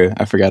 that's true.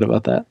 I forgot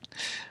about that.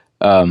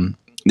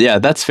 Yeah,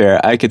 that's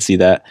fair. I could see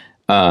that.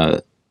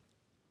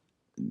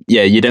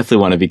 You definitely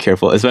want to be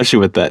careful, especially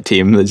with that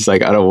team. It's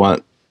like, I don't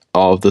want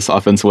all of this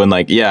offense when,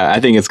 like, I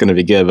think it's going to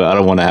be good, but I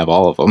don't want to have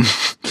all of them.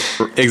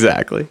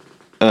 Exactly.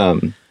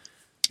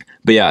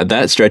 But yeah,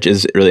 that stretch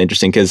is really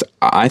interesting because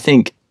I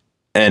think,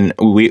 and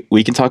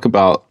we can talk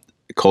about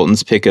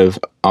Colton's pick of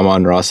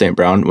Amon-Ra St.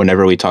 Brown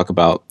whenever we talk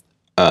about,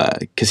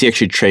 because he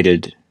actually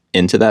traded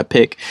into that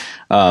pick.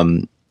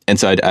 And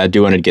so I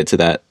do want to get to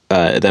that.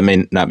 That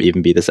may not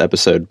even be this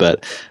episode,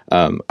 but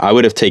I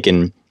would have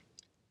taken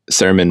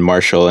Sermon,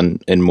 Marshall,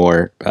 and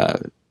Moore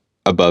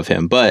above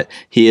him. But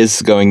he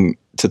is going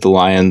to the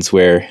Lions,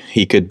 where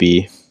he could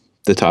be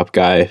the top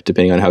guy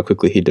depending on how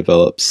quickly he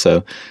develops.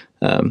 So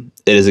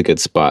it is a good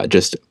spot.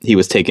 Just he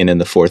was taken in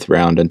the fourth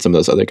round, and some of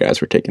those other guys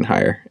were taken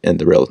higher in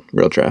the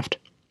real draft.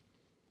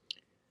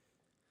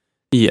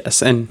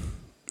 Yes, and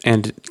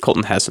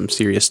Colton has some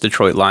serious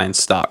Detroit Lions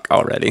stock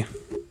already.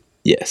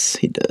 Yes,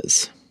 he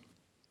does.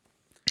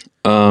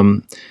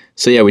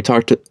 So yeah, we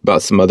talked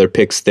about some other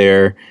picks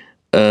there.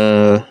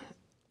 Uh,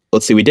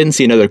 let's see. We didn't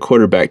see another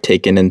quarterback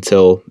taken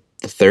until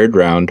the third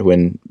round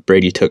when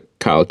Brady took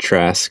Kyle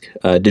Trask.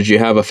 Did you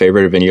have a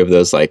favorite of any of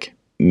those like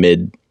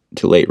mid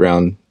to late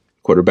round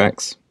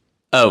quarterbacks?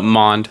 Oh,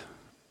 Mond,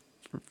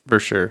 for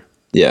sure.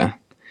 Yeah.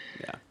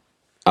 Yeah.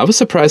 I was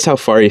surprised how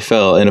far he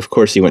fell, and of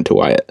course he went to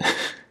Wyatt.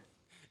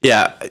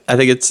 Yeah, I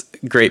think it's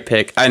a great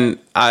pick. And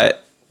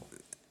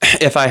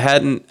if I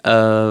hadn't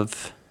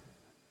of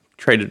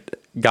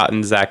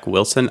gotten Zach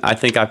Wilson, I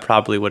think I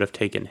probably would have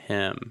taken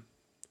him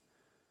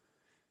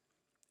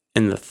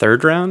in the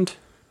third round,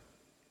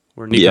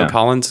 where Nico Yeah.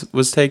 Collins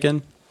was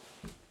taken.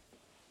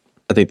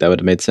 I think that would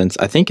have made sense.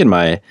 I think in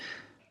my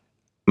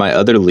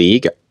other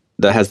league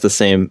that has the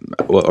same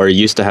or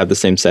used to have the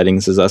same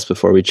settings as us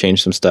before we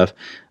changed some stuff.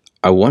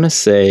 I want to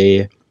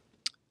say,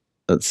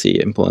 let's see,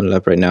 I'm pulling it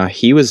up right now.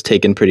 He was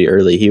taken pretty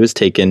early. He was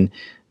taken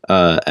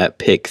at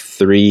pick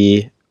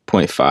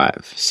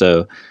 3.5.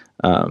 So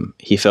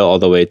he fell all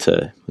the way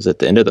to, was it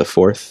the end of the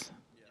fourth?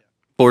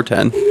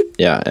 410.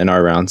 Yeah, in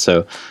our round.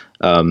 So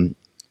the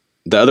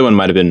other one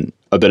might have been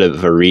a bit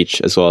of a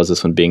reach, as well as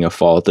this one being a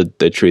fall.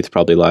 The truth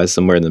probably lies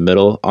somewhere in the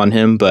middle on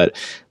him. But,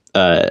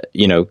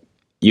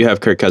 you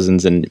have Kirk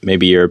Cousins, and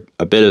maybe you're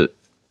a bit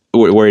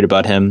worried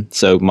about him.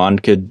 So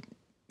Mond could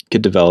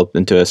develop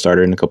into a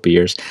starter in a couple of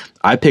years.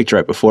 I picked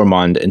right before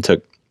Mond and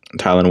took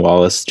Tylan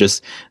Wallace.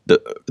 Just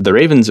the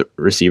Ravens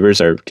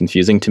receivers are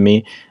confusing to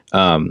me,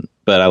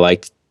 but I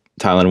liked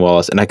Tylan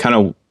Wallace,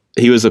 and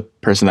he was a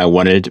person I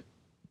wanted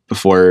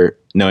before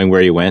knowing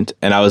where he went,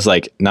 and I was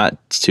like not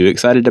too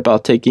excited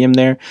about taking him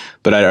there,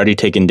 but I'd already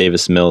taken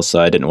Davis Mills, so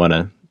I didn't want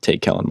to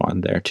take Kellen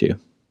Mond there too.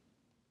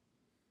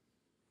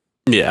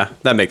 Yeah,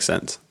 that makes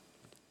sense.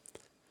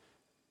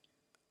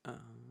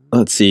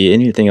 Let's see,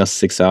 anything else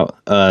sticks out?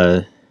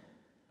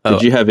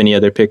 Did you have any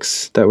other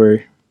picks that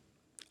were?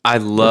 I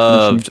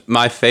loved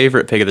my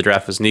favorite pick of the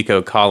draft was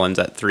Nico Collins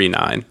at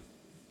 3.9.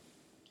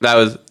 That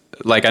was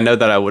like, I know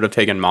that I would have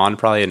taken Mond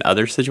probably in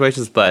other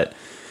situations, but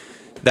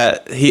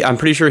I'm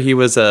pretty sure he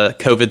was a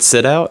COVID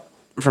sit out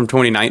from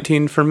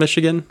 2019 for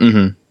Michigan.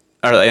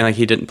 Mm-hmm. Or like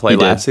he didn't play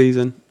last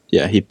season.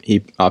 Yeah,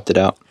 he opted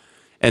out.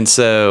 And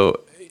so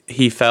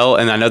he fell,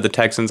 and I know the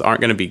Texans aren't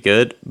going to be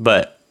good,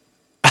 but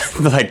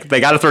like they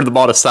got to throw the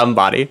ball to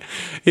somebody.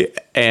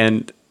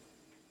 And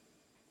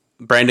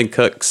Brandon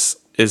Cooks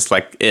is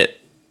like it.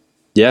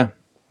 Yeah.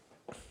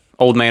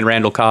 Old man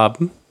Randall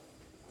Cobb.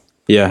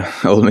 Yeah,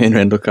 old man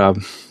Randall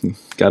Cobb.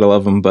 Gotta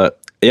love him. But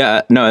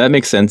yeah, no, that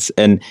makes sense.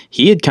 And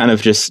he had kind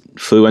of just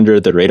flew under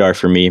the radar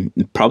for me,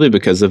 probably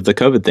because of the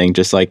COVID thing,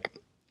 just like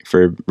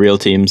for real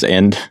teams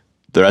and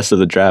the rest of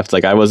the draft.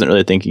 Like I wasn't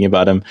really thinking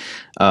about him.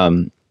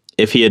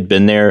 If he had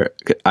been there,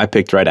 I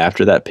picked right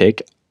after that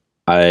pick,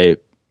 I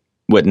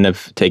wouldn't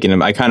have taken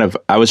him.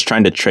 I was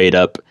trying to trade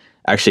up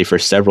actually for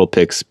several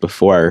picks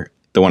before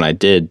the one I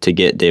did to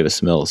get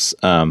Davis Mills.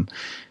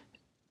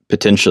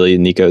 Potentially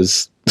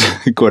Nico's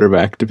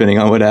quarterback, depending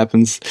on what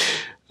happens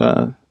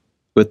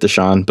with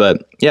Deshaun.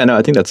 But yeah, no,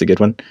 I think that's a good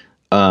one.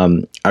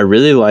 I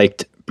really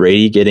liked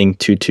Brady getting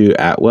Tutu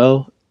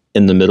Atwell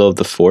in the middle of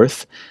the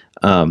fourth.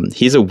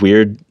 He's a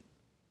weird,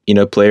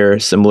 player,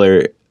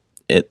 similar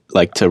to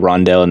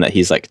Rondell in that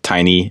he's like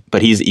tiny,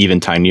 but he's even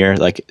tinier.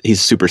 Like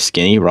he's super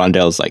skinny.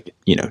 Rondell's like,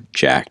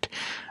 jacked.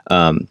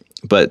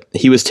 But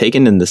he was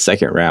taken in the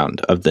second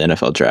round of the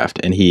NFL draft,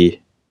 and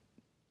he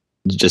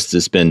just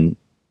has been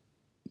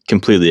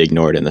completely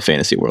ignored in the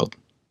fantasy world.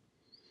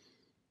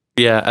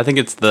 Yeah, I think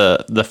it's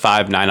the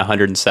 5'9",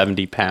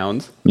 170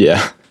 pounds.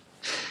 Yeah.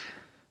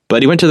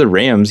 But he went to the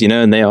Rams,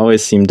 and they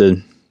always seem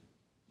to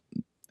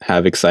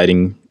have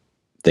exciting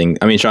things.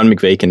 I mean, Sean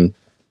McVay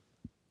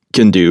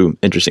can do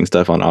interesting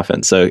stuff on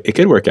offense, so it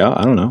could work out.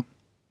 I don't know.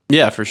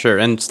 Yeah, for sure.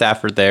 And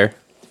Stafford there.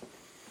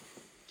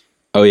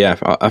 Oh, yeah.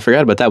 I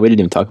forgot about that. We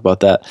didn't even talk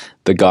about that.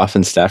 The Goff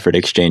and Stafford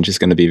exchange is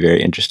going to be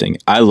very interesting.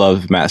 I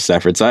love Matt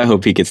Stafford, so I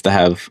hope he gets to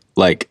have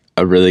like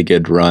a really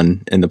good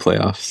run in the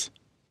playoffs.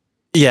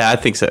 Yeah, I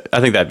think so. I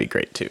think that'd be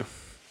great too.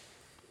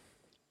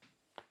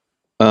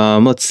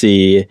 Let's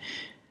see.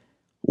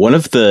 One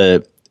of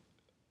the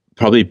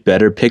probably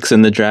better picks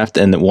in the draft,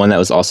 and the one that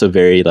was also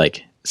very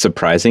like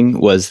surprising,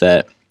 was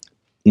that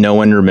no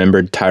one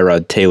remembered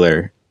Tyrod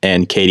Taylor,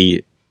 and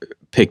Katie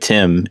picked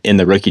him in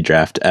the rookie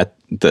draft at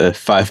the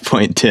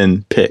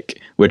 5.10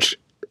 pick, which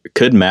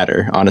could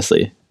matter,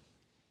 honestly.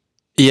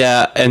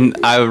 Yeah, and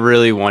I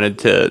really wanted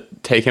to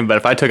take him, but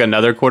if I took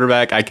another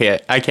quarterback, I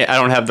can't. I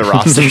don't have the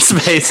roster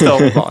space to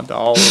hold on to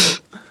all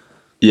of them.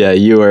 Yeah,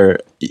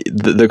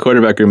 the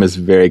quarterback room is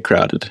very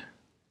crowded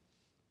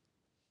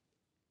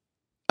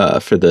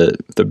for the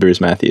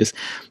Bruce Matthews.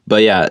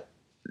 But yeah,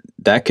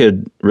 that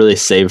could really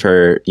save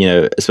her,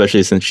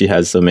 especially since she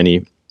has so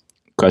many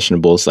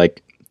questionables,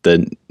 like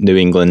the New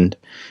England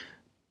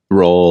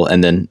role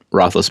and then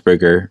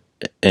Roethlisberger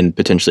and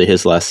potentially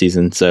his last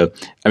season. So,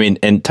 I mean,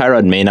 and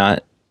Tyrod may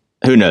not,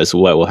 who knows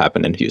what will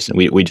happen in Houston.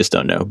 We just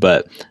don't know,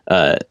 but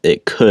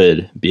it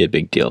could be a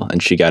big deal.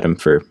 And she got him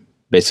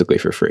basically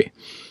for free.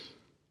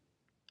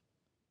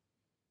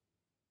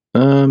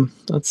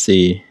 Let's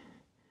see.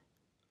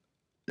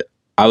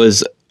 I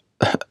was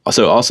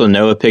also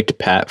Noah picked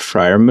Pat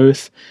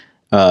Fryermuth,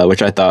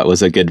 which I thought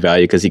was a good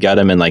value because he got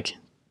him in like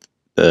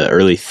the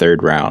early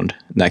third round.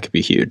 And that could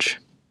be huge.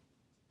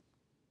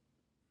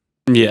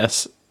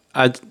 Yes.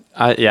 I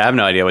have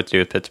no idea what to do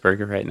with Pittsburgh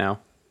right now.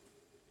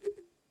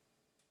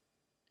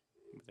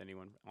 With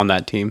anyone on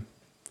that team.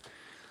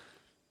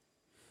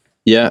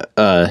 Yeah,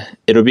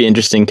 it'll be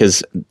interesting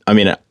because, I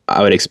mean,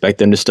 I would expect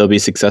them to still be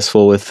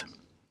successful with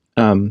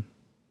Ben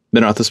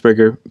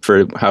Roethlisberger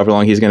for however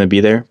long he's going to be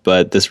there,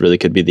 but this really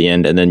could be the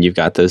end. And then you've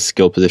got those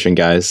skill position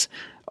guys,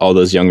 all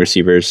those young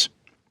receivers,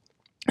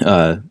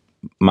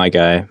 my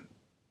guy,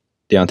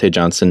 Deontay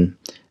Johnson.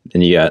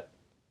 Then you got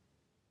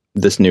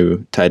this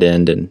new tight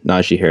end and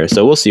Najee Harris.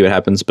 So we'll see what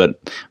happens,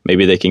 but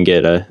maybe they can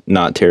get a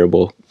not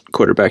terrible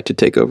quarterback to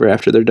take over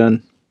after they're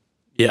done.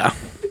 Yeah.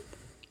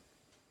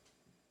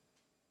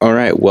 All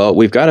right. Well,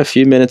 we've got a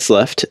few minutes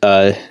left.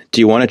 Do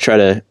you want to try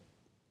to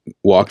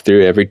walk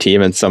through every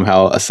team and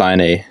somehow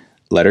assign a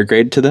letter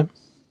grade to them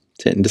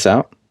to end this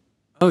out?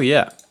 Oh,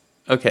 yeah.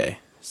 Okay.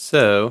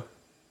 So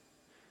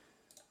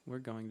we're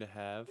going to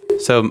have...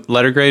 So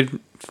letter grade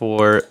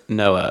for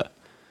Noah.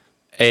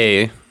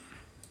 A.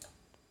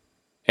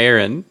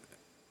 Aaron,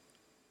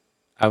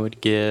 I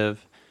would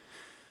give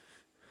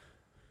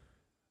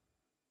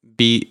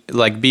B,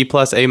 like B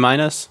plus A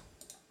minus.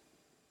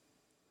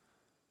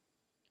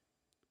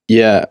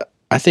 Yeah,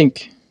 I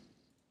think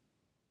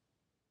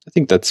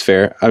that's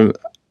fair.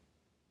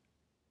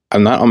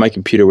 I'm not on my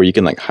computer where you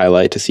can like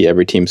highlight to see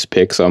every team's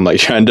pick, so I'm like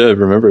trying to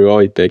remember who all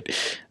he picked.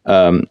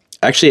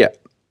 Actually,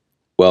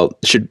 well,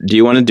 do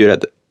you want to do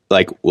it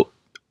at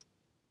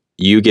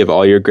you give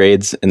all your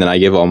grades and then I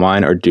give all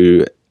mine, or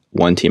do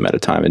one team at a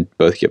time and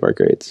both give our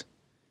grades?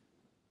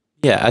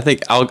 Yeah, I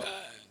think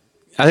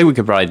we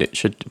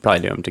should probably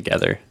do them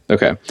together.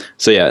 Okay,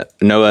 so yeah,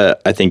 Noah,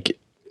 I think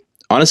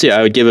honestly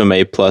I would give him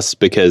A plus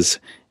because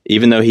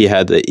even though he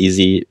had the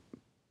easy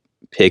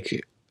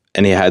pick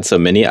and he had so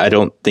many, I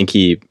don't think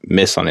he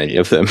missed on any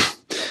of them.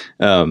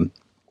 So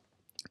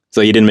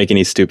he didn't make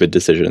any stupid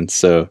decisions.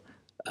 So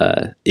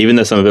even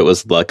though some of it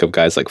was luck of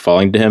guys like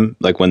falling to him,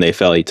 like when they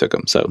fell, he took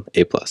them. So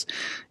A plus.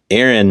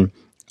 Aaron,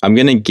 I'm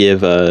gonna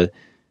give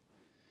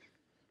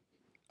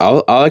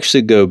I'll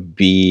actually go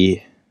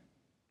B,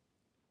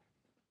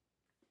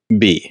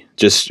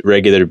 just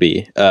regular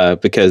B,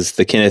 because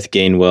the Kenneth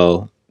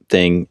Gainwell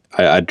thing,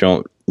 I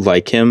don't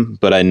like him,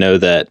 but I know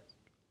that,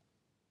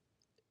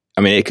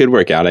 I mean, it could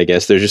work out, I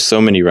guess. There's just so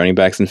many running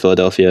backs in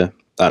Philadelphia.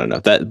 I don't know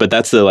but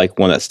that's the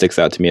one that sticks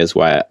out to me as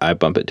why I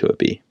bump it to a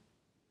B.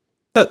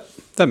 That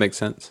makes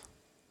sense.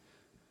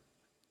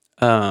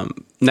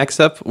 Next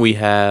up, we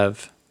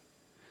have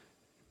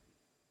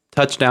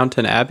Touchdown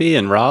to Abby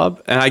and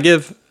Rob, and I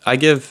give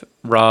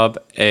Rob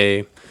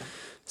a.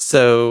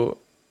 So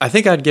I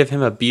think I'd give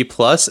him a B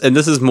plus, and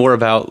this is more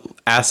about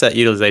asset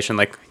utilization.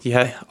 Like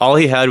all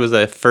he had was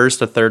a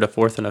first, a third, a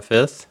fourth, and a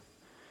fifth,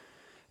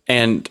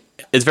 and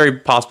it's very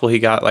possible he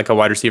got like a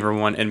wide receiver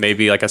one and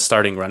maybe like a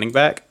starting running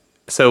back.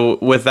 So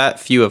with that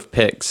few of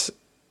picks,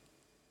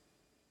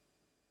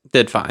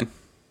 did fine.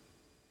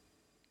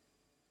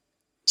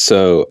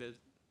 So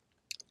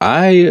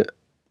I'm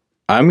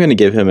going to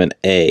give him an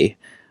A.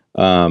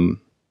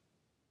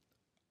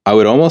 I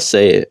would almost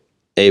say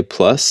A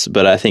plus,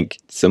 but I think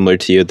similar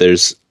to you,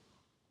 there's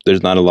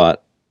not a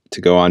lot to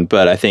go on.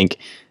 But I think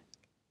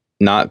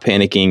not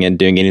panicking and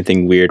doing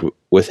anything weird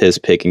with his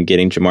pick and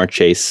getting Jamar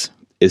Chase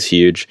is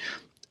huge.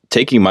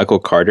 Taking Michael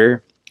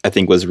Carter, I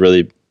think, was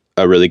really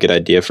a really good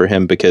idea for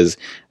him because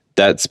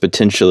that's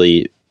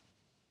potentially,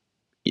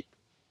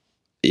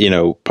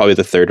 probably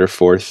the third or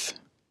fourth.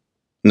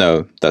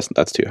 No,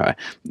 that's too high.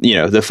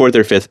 The fourth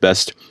or fifth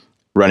best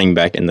running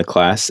back in the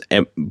class,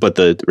 but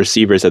the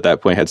receivers at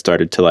that point had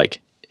started to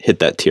like hit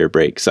that tier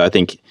break. So I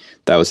think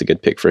that was a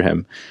good pick for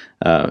him.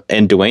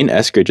 And Dwayne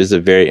Eskridge is a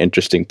very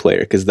interesting player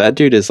because that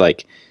dude is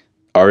like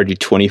already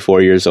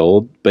 24 years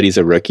old, but he's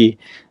a rookie.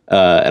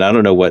 And I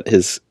don't know what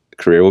his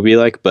career will be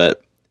like,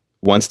 but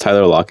once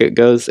Tyler Lockett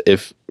goes,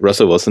 if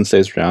Russell Wilson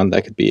stays around,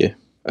 that could be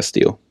a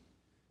steal.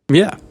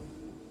 Yeah.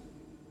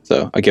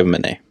 So I'll give him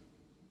an A.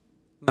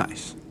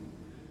 Nice.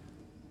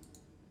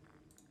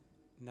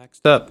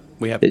 Next up,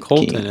 we have Pitt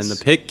Colton Kings. and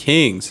the Pitt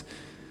Kings.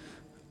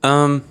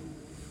 Only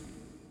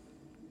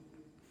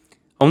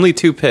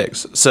 2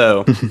 picks.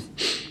 So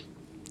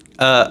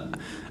I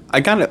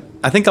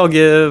think I'll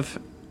give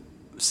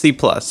C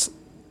plus.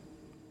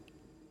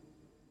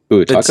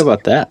 Ooh, talk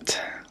about that.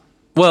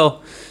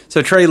 Well,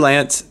 so Trey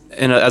Lance,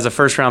 as a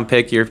first round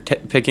pick, you're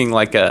picking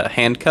like a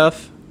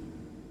handcuff,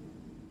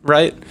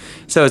 right?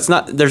 So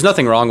there's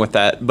nothing wrong with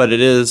that, but it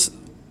is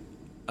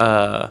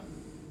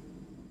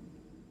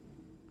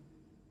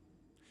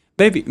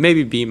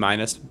maybe B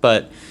minus,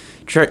 but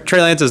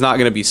Trey Lance is not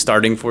going to be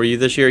starting for you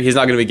this year. He's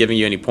not going to be giving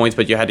you any points,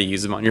 but you had to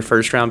use him on your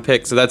first round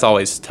pick. So that's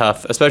always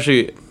tough,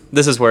 especially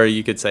this is where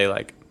you could say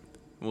like,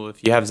 well,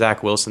 if you have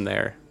Zach Wilson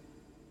there,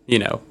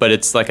 but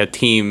it's like a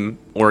team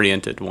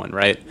oriented one,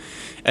 right?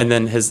 And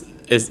then his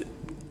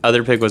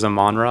other pick was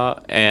Amon-Ra,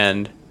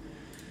 and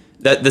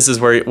that this is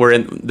where we're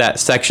in that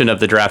section of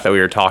the draft that we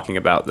were talking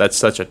about. That's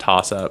such a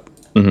toss up.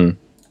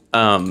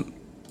 Mm-hmm.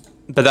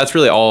 But that's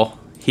really all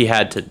he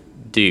had to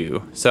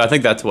do. So I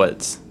think that's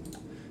what's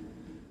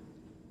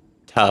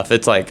tough.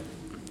 It's like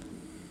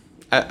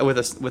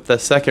with the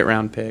second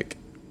round pick.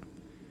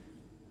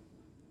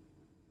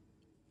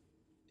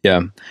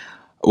 Yeah.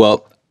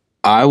 Well,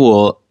 I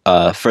will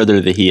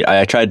further the heat.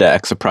 I tried to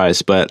act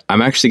surprised, but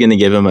I'm actually going to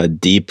give him a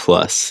D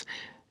plus,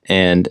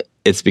 and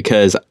it's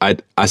because I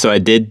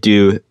did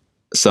do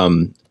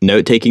some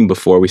note taking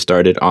before we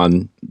started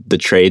on the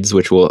trades,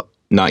 which we'll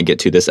not get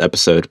to this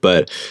episode,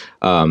 but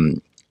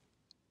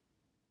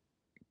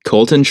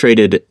Colton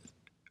traded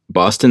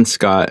Boston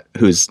Scott,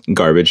 who's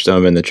garbage, throw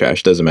him in the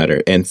trash, doesn't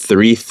matter, and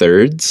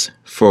 3/3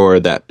 for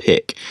that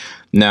pick.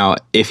 Now,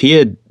 if he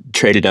had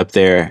traded up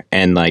there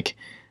and like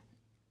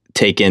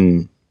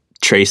taken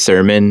Trey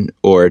Sermon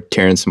or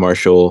Terrence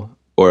Marshall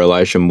or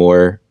Elijah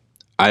Moore,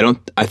 I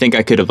think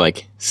I could have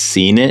like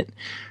seen it.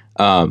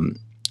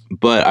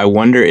 But I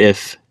wonder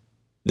if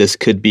this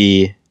could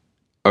be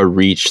a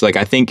reach. Like,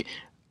 I think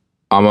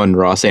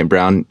Amon-Ra St.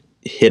 Brown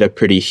hit a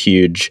pretty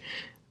huge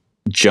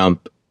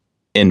jump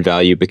in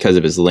value because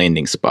of his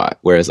landing spot.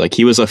 Whereas like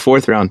he was a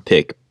 4th round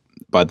pick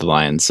by the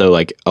Lions. So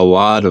like a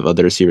lot of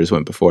other receivers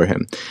went before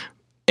him.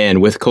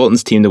 And with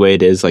Colton's team the way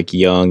it is, like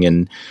young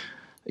and,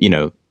 you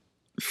know,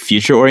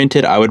 future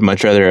oriented, I would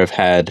much rather have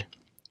had.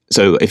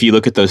 So if you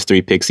look at those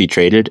 3 picks he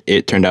traded,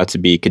 it turned out to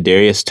be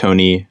Kadarius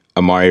Toney,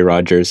 Amari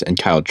Rodgers, and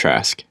Kyle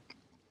Trask,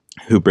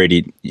 who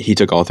he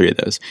took all 3 of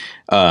those.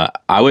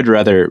 I would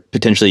rather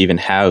potentially even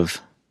have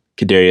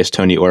Kadarius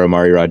Toney or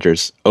Amari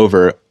Rodgers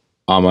over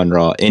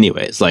Amon-Ra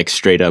anyways, like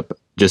straight up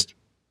just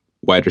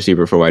wide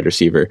receiver for wide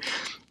receiver.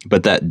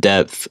 But that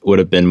depth would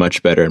have been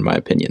much better in my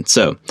opinion.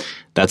 So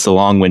that's a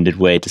long-winded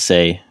way to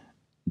say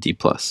D+.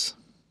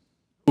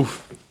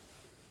 Oof.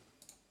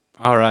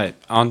 All right,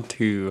 on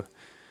to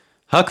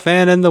Huck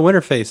Fan and the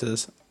Winter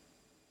Faces.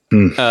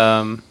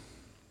 Gonna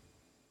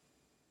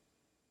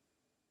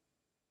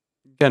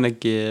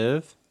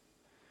give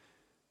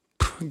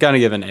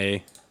an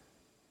A.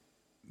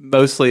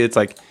 Mostly it's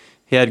like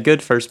he had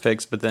good first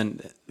picks, but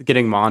then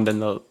getting Mond in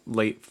the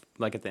late,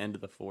 like at the end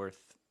of the 4th.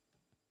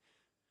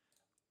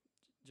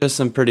 Just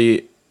some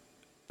pretty,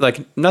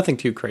 like nothing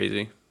too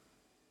crazy.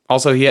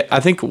 Also, I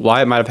think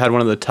Wyatt might have had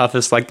one of the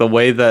toughest, like the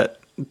way that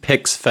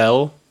picks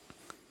fell.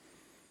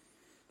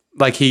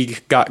 Like he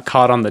got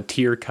caught on the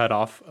tier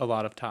cutoff a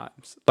lot of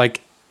times.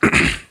 Like,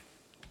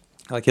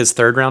 like his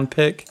 3rd round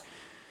pick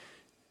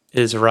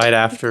is right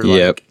after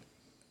like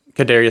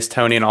Kadarius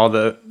Toney and all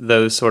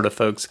those sort of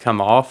folks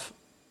come off.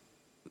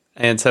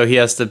 And so he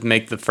has to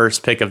make the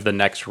first pick of the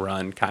next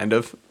run, kind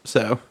of.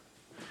 So,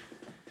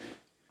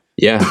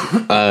 yeah,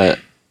 I'm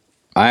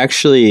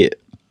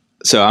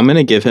going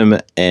to give him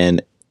an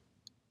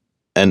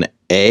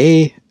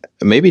A,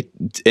 maybe,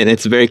 and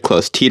it's very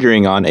close,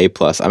 teetering on A+.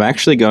 I'm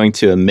actually going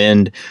to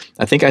amend.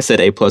 I think I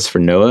said A+ for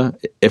Noah.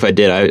 If I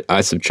did,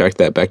 I subtract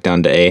that back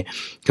down to A,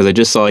 because I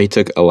just saw he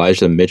took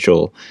Elijah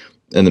Mitchell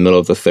in the middle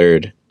of the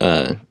 3rd.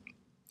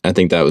 I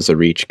think that was a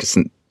reach,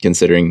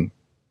 considering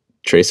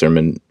Trey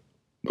Sermon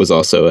was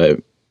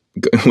also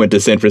went to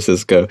San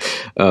Francisco.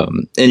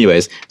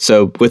 Anyways,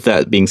 so with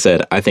that being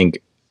said, I think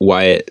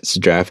Wyatt's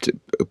draft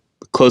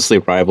closely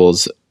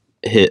rivals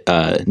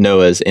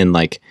Noah's in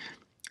like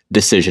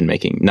decision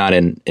making, not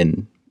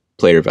in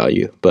player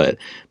value, but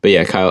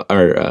yeah,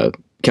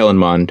 Kellen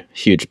Mond,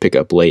 huge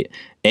pickup late,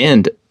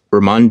 and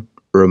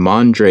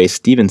Ramondre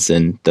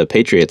Stevenson, the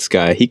Patriots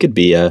guy, he could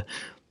be a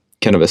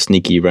kind of a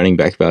sneaky running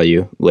back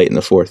value late in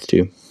the 4th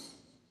too.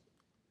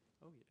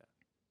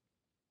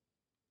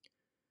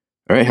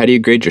 All right, how do you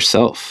grade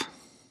yourself?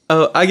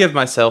 Oh, I give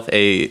myself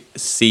a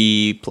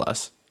C+.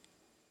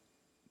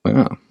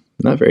 Wow,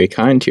 not very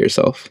kind to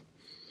yourself.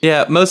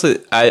 Yeah, mostly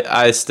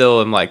I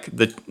still am like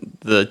the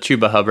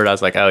Chuba Hubbard. I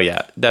was like, oh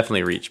yeah,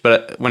 definitely reach.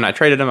 But when I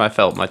traded him, I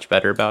felt much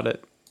better about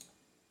it.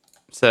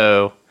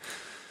 So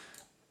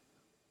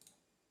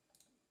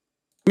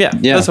yeah,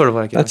 that's sort of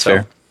what I give. That's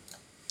fair.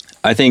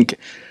 I think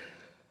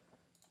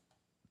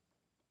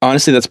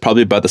honestly, that's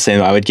probably about the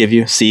same I would give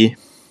you, C.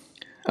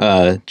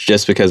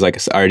 Just because, like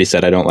I already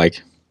said, I don't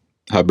like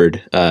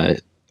Hubbard. I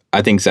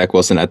think Zach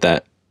Wilson at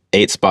that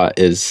 8 spot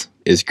is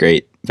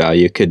great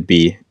value. Could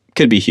be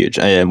huge.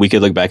 And we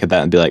could look back at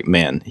that and be like,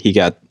 man, he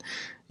got,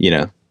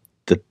 the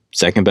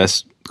 2nd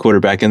best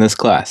quarterback in this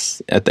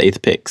class at the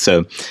 8th pick.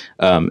 So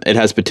it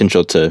has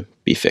potential to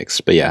be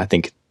fixed. But yeah, I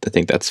think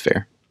that's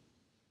fair.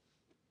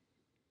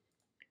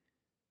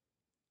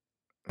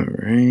 All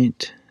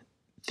right.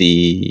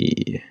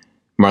 The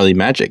Marley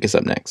Magic is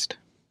up next.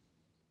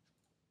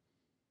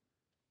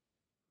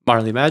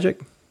 Marley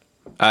Magic,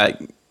 I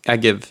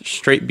give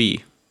straight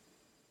B.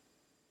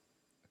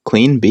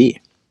 Clean B.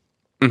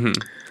 Mm-hmm.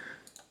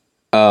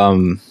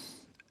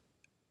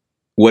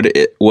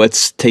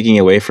 What's taking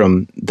away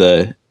from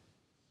the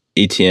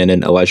Etienne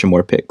and Elijah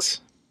Moore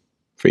picks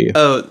for you?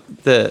 Oh,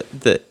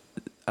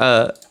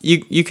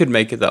 you could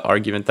make the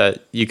argument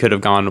that you could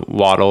have gone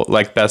Waddle,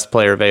 like best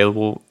player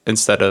available,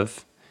 instead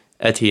of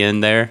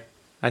Etienne there,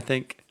 I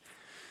think.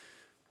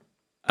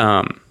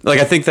 Like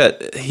I think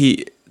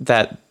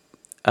that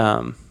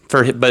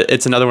but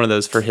it's another one of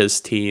those for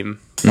his team,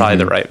 probably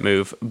the right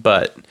move,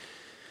 but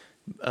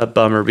a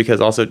bummer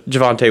because also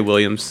Javonte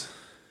Williams,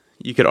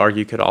 you could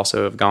argue could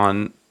also have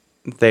gone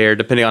there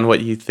depending on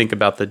what you think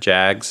about the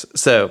Jags.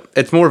 So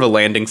it's more of a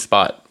landing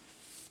spot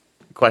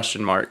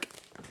question mark.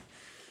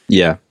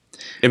 Yeah.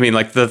 I mean,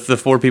 like the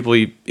four people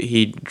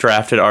he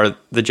drafted are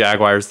the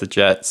Jaguars, the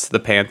Jets, the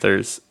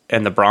Panthers,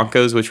 and the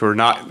Broncos, which were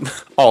not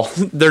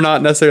they're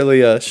not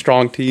necessarily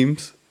strong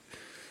teams.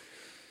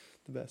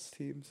 The best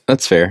teams.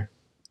 That's fair.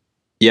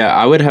 Yeah,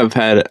 I would have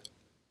had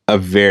a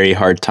very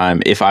hard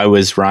time if I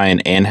was Ryan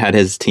and had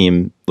his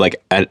team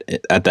like at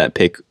that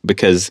pick,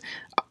 because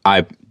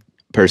I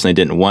personally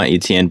didn't want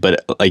ETN,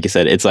 but like you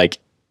said, it's like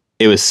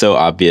it was so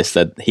obvious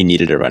that he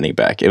needed a running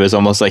back. It was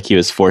almost like he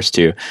was forced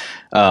to.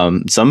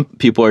 Some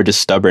people are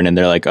just stubborn and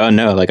they're like, oh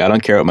no, like I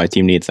don't care what my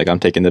team needs. Like I'm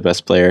taking the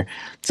best player.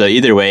 So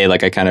either way,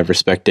 like I kind of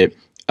respect it.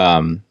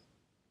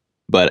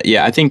 But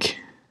yeah, I think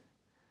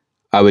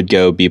I would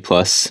go B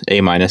plus,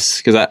 A minus,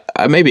 because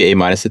I maybe A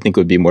minus I think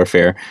would be more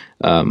fair,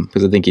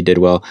 because I think he did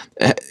well.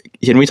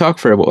 Can we talk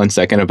for 1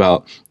 second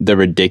about the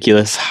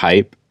ridiculous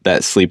hype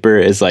that Sleeper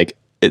is like?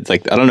 It's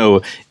like, I don't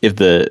know if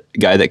the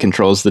guy that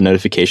controls the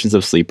notifications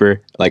of Sleeper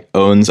like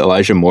owns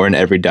Elijah Moore in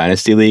every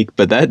dynasty league,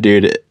 but that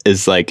dude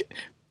is like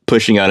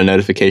pushing out a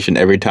notification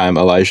every time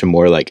Elijah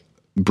Moore like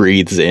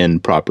breathes in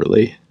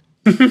properly.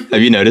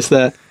 Have you noticed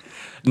that?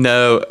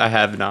 No, I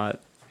have not.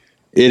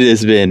 It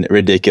has been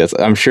ridiculous.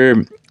 I'm sure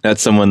that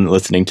someone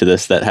listening to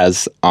this that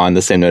has on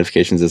the same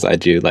notifications as I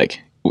do,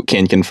 like,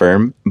 can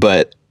confirm,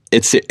 but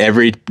it's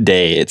every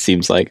day it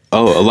seems like,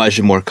 oh,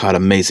 Elijah Moore caught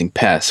amazing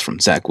pass from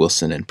Zach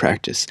Wilson in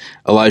practice.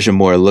 Elijah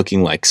Moore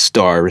looking like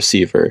star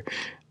receiver.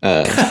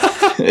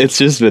 It's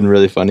just been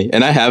really funny.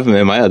 And I have him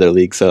in my other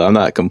league, so I'm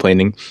not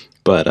complaining.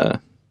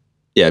 But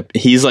yeah,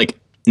 he's like,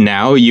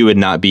 now you would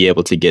not be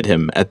able to get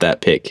him at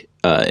that pick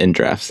in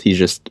drafts. He's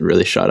just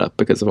really shot up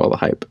because of all the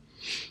hype.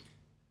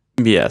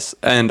 Yes.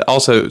 And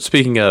also,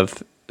 speaking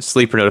of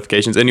Sleeper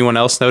notifications, anyone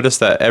else notice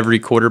that every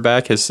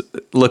quarterback is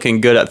looking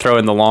good at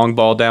throwing the long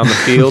ball down the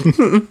field?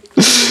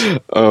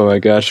 Oh my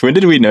gosh, when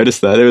did we notice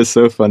that? It was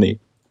so funny.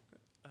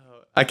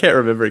 I can't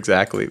remember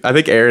exactly. I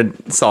think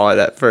Aaron saw it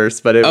at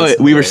first, but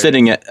we were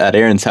sitting at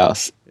Aaron's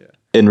house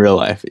in real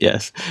life,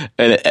 yes,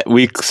 and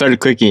we started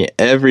clicking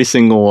every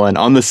single one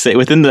on the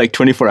within like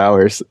 24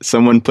 hours.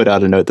 Someone put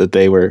out a note that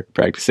they were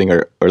practicing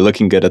or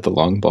looking good at the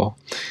long ball.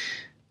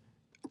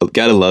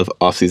 Gotta love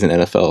off-season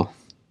NFL.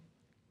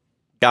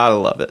 Gotta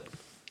love it.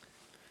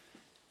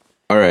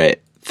 All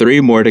right, 3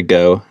 more to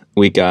go.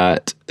 We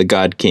got the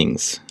God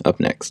Kings up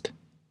next.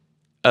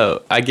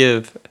 Oh, I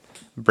give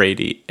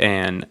Brady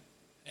an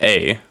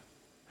A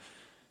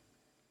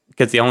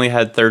because he only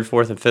had 3rd,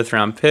 4th, and 5th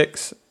round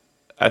picks.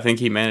 I think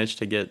he managed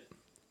to get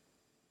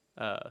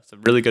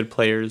some really good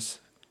players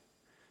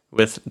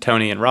with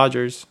Tony and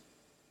Rodgers,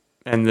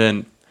 and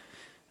then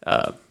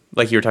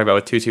like you were talking about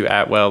with Tutu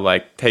Atwell,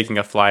 like taking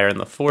a flyer in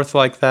the 4th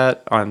like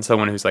that on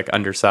someone who's like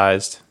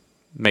undersized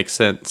makes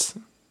sense.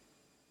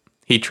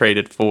 He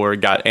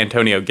got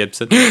Antonio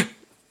Gibson.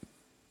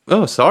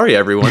 Oh, sorry,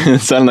 everyone. It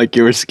sounded like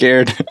you were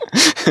scared.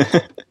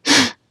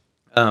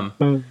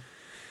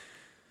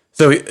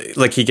 So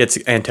he gets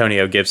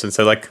Antonio Gibson.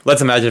 So like,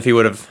 let's imagine if he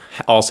would have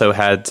also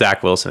had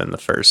Zach Wilson in the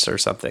 1st or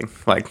something.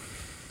 Like,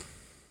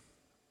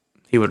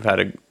 he would have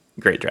had a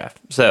great draft.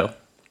 So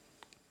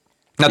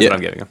that's what I'm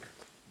giving him.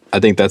 I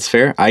think that's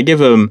fair. I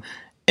give him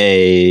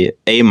A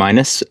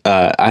minus.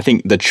 I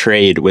think the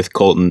trade with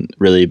Colton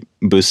really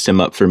boosts him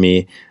up for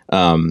me.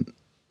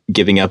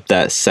 Giving up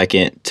that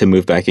 2nd to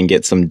move back and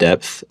get some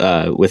depth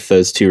with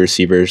those 2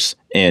 receivers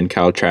and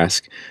Kyle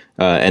Trask,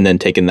 and then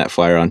taking that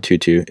flyer on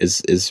Tutu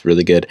is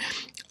really good.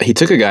 He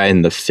took a guy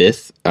in the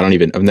 5th.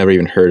 I've never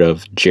even heard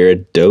of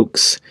Jared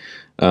Dokes.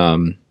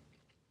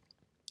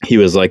 He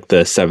was like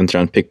the 7th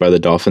round pick by the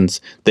Dolphins.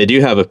 They do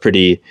have a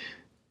pretty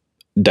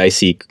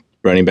dicey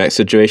running back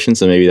situation,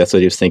 so maybe that's what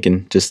he was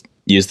thinking. Just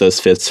use those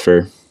 5ths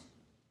for,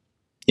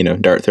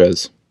 dart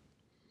throws.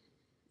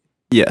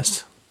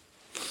 Yes.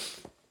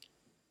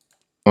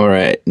 All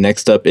right,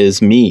 next up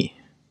is me.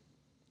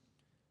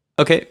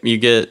 Okay, you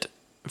get,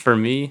 for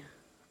me,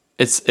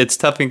 it's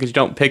tough because you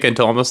don't pick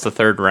until almost the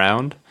 3rd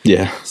round.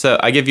 Yeah. So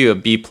I give you a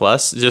B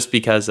plus just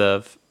because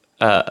of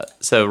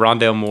so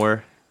Rondale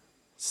Moore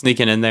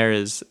sneaking in there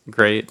is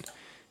great,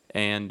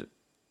 and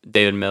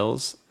David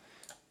Mills.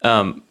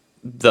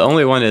 The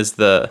only one is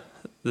the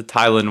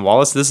Tylan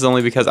Wallace. This is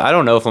only because I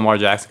don't know if Lamar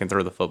Jackson can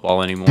throw the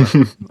football anymore.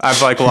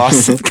 I've like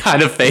lost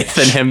kind of faith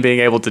in him being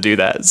able to do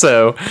that.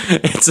 So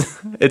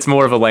it's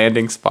more of a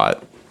landing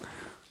spot.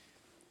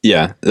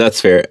 Yeah,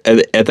 that's fair.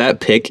 At that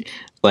pick,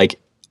 like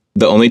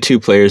the only 2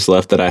 players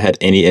left that I had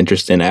any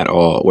interest in at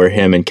all were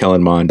him and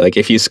Kellen Mond. Like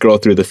if you scroll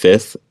through the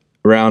 5th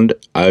round,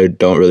 I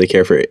don't really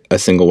care for a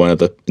single one of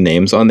the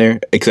names on there,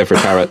 except for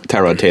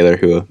Tyrod Taylor,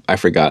 who I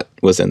forgot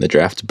was in the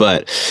draft.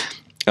 But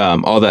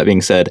all that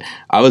being said,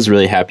 I was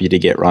really happy to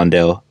get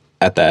Rondale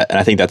at that, and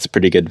I think that's a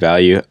pretty good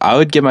value. I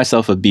would give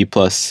myself a B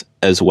plus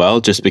as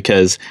well, just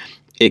because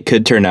it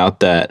could turn out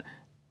that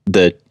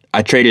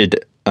I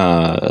traded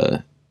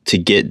to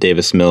get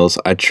Davis Mills.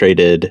 I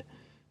traded,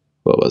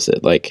 what was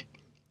it, like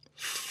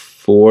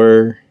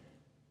 4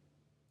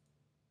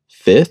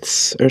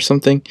 fifths or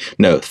something?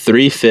 No,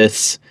 3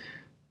 fifths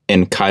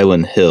and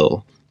Kylan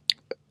Hill,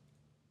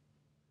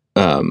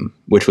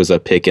 which was a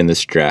pick in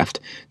this draft,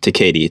 to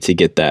Katie to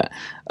get that.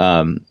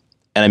 And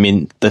I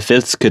mean, the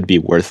fifths could be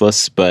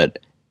worthless, but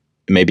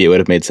maybe it would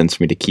have made sense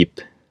for me to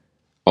keep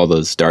all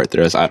those dart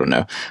throws. I don't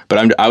know.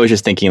 But I was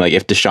just thinking, like,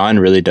 if Deshaun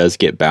really does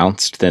get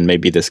bounced, then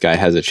maybe this guy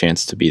has a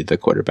chance to be the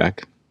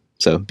quarterback.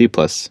 So B+.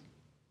 Yeah.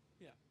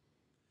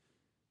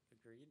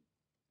 Agreed.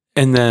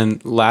 And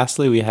then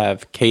lastly, we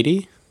have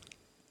Katie.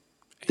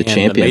 The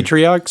champion. The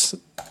Matriarchs,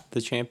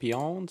 the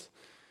champions.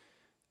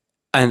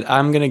 And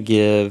I'm going to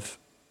give...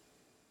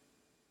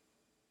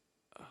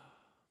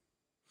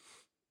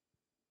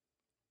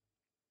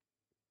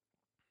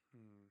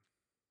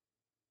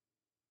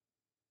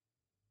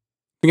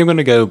 I think I'm going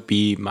to go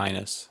B-. Maybe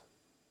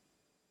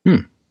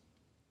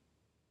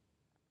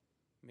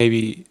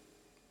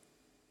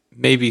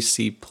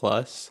C+.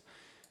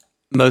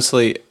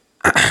 Mostly,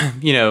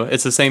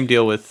 it's the same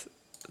deal with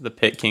the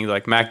Pitt Kings.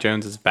 Like, Mac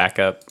Jones is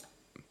backup,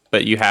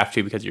 but you have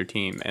to because of your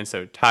team. And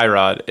so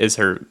Tyrod is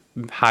her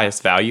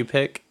highest value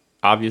pick,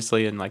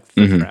 obviously, in like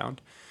the 5th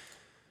round.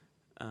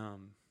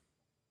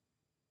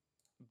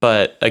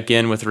 But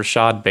again, with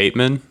Rashad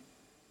Bateman,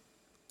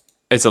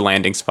 it's a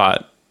landing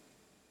spot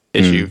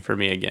issue for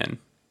me again.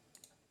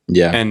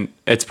 Yeah. And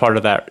it's part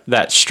of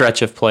that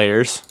stretch of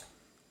players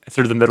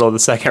through the middle of the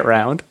 2nd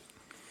round.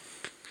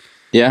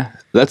 Yeah,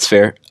 that's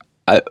fair.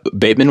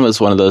 Bateman was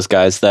one of those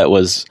guys that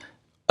was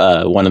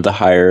one of the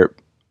higher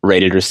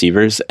rated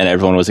receivers, and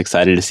everyone was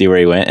excited to see where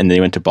he went. And then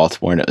he went to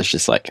Baltimore, and it was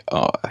just like,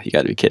 oh, you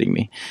got to be kidding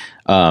me.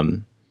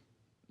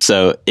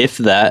 So if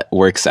that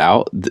works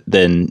out,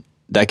 then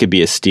that could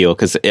be a steal,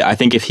 because I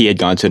think if he had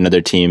gone to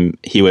another team,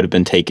 he would have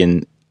been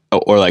taken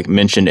or like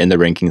mentioned in the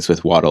rankings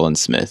with Waddle and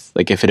Smith.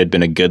 Like, if it had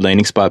been a good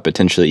landing spot,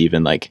 potentially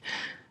even like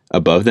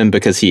above them,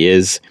 because he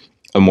is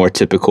a more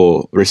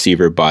typical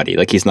receiver body.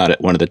 Like, he's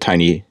not one of the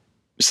tiny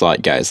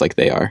slot guys like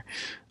they are.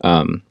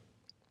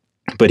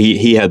 But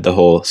he had the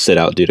whole sit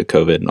out due to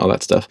COVID and all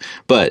that stuff.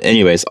 But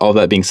anyways, all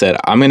that being said,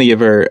 I'm going to give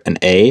her an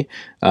A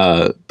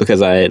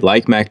because I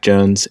like Mac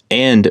Jones,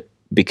 and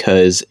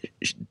because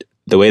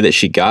the way that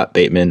she got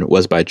Bateman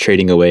was by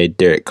trading away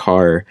Derek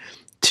Carr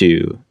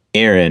to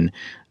Aaron.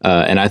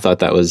 And I thought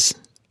that was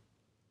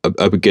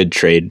a good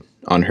trade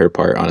on her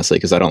part, honestly,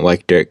 because I don't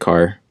like Derek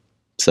Carr.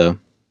 So,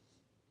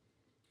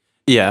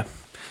 yeah,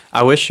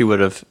 I wish she would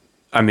have.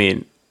 I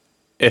mean,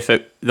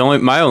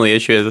 my only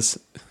issue is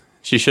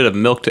she should have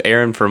milked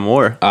Aaron for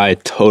more. I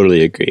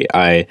totally agree.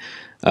 I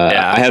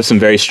have some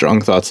very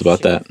strong thoughts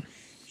about that.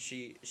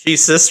 She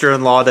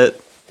sister-in-lawed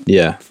it.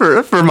 Yeah,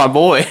 for my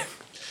boy.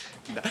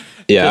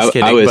 Yeah,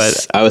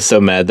 I was so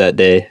mad that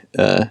day.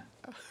 I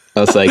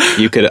was like,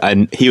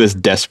 he was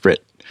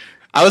desperate.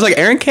 I was like,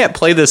 Aaron can't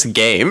play this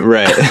game.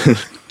 Right.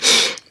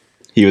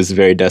 He was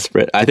very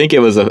desperate. I think it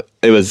was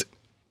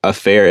a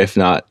fair, if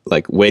not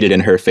like weighted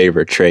in her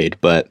favor trade,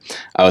 but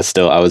I was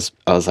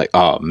like,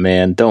 oh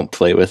man, don't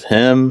play with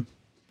him.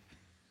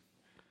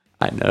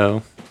 I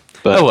know.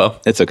 But oh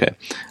well. It's okay.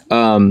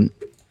 But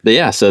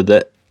yeah, so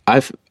I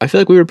feel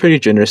like we were pretty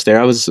generous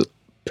there. I was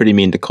pretty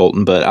mean to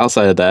Colton, but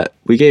outside of that,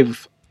 we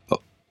gave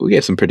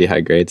some pretty high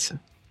grades.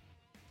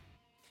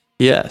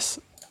 Yes.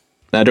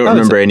 I don't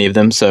remember any of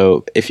them,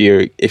 so if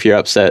you're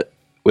upset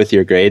with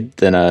your grade,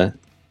 then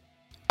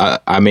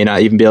I may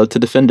not even be able to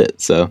defend it.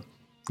 So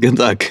good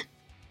luck.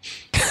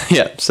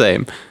 Yeah,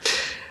 same.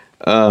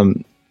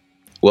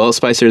 Well,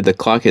 Spicer, the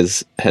clock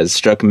has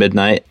struck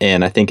midnight,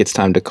 and I think it's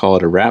time to call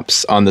it a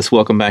wraps on this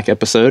Welcome Back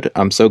episode.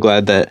 I'm so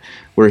glad that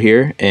we're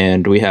here,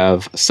 and we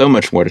have so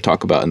much more to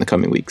talk about in the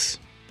coming weeks.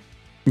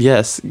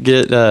 Yes,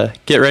 get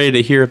ready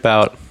to hear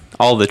about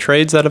all the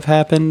trades that have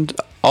happened,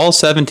 all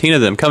 17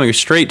 of them coming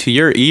straight to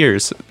your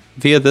ears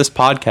via this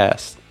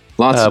podcast.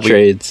 Lots of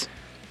trades.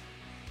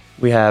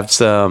 We have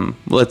some,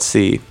 let's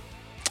see,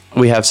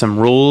 we have some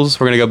rules.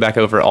 We're going to go back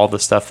over all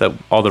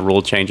the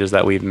rule changes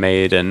that we've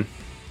made and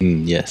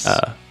yes,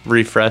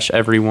 refresh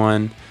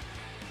everyone.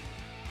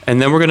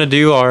 And then we're going to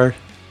do our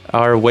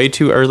way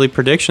too early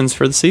predictions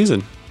for the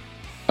season.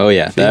 Oh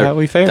yeah, See how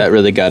we fare. That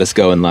really got us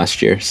going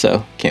last year,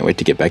 so can't wait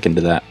to get back into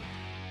that.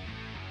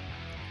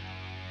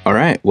 All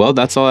right, well,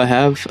 that's all I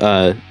have.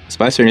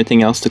 Spicer,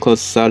 anything else to close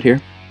us out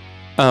here?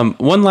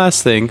 One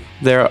last thing.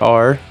 There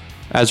are,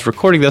 as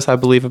recording this, I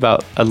believe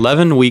about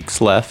 11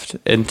 weeks left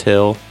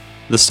until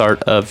the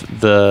start of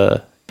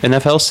the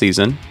NFL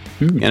season,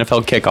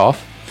 NFL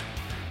kickoff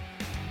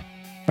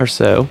or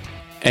so.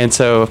 And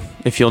so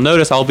if you'll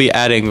notice, I'll be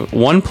adding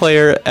one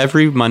player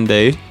every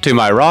Monday to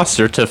my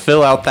roster to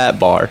fill out that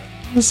bar.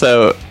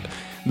 So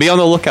be on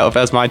the lookout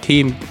as my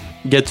team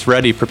gets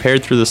ready,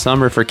 prepared through the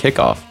summer for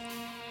kickoff.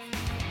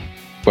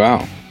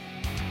 Wow.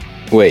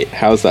 Wait,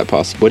 how is that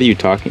possible? What are you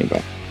talking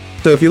about?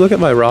 So if you look at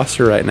my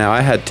roster right now,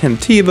 I had Tim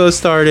Tebow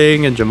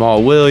starting and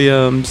Jamal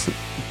Williams,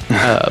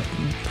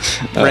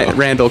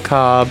 Randall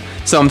Cobb.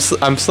 So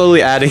I'm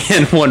slowly adding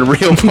in one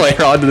real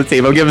player onto the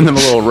team. I'm giving them a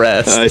little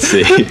rest. I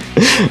see.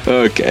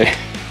 Okay.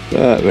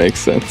 That makes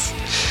sense.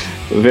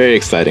 Very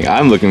exciting.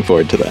 I'm looking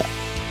forward to that.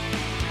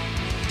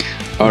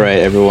 All right,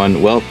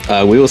 everyone. Well,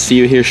 we will see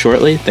you here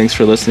shortly. Thanks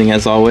for listening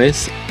as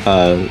always.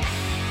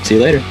 See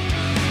you later.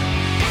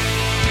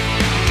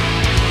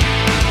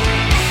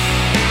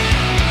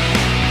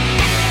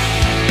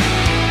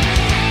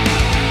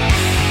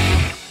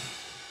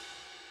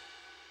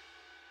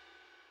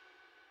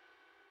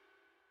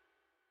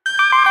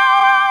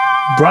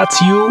 Brought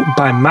to you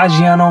by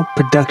Maggiano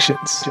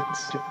Productions.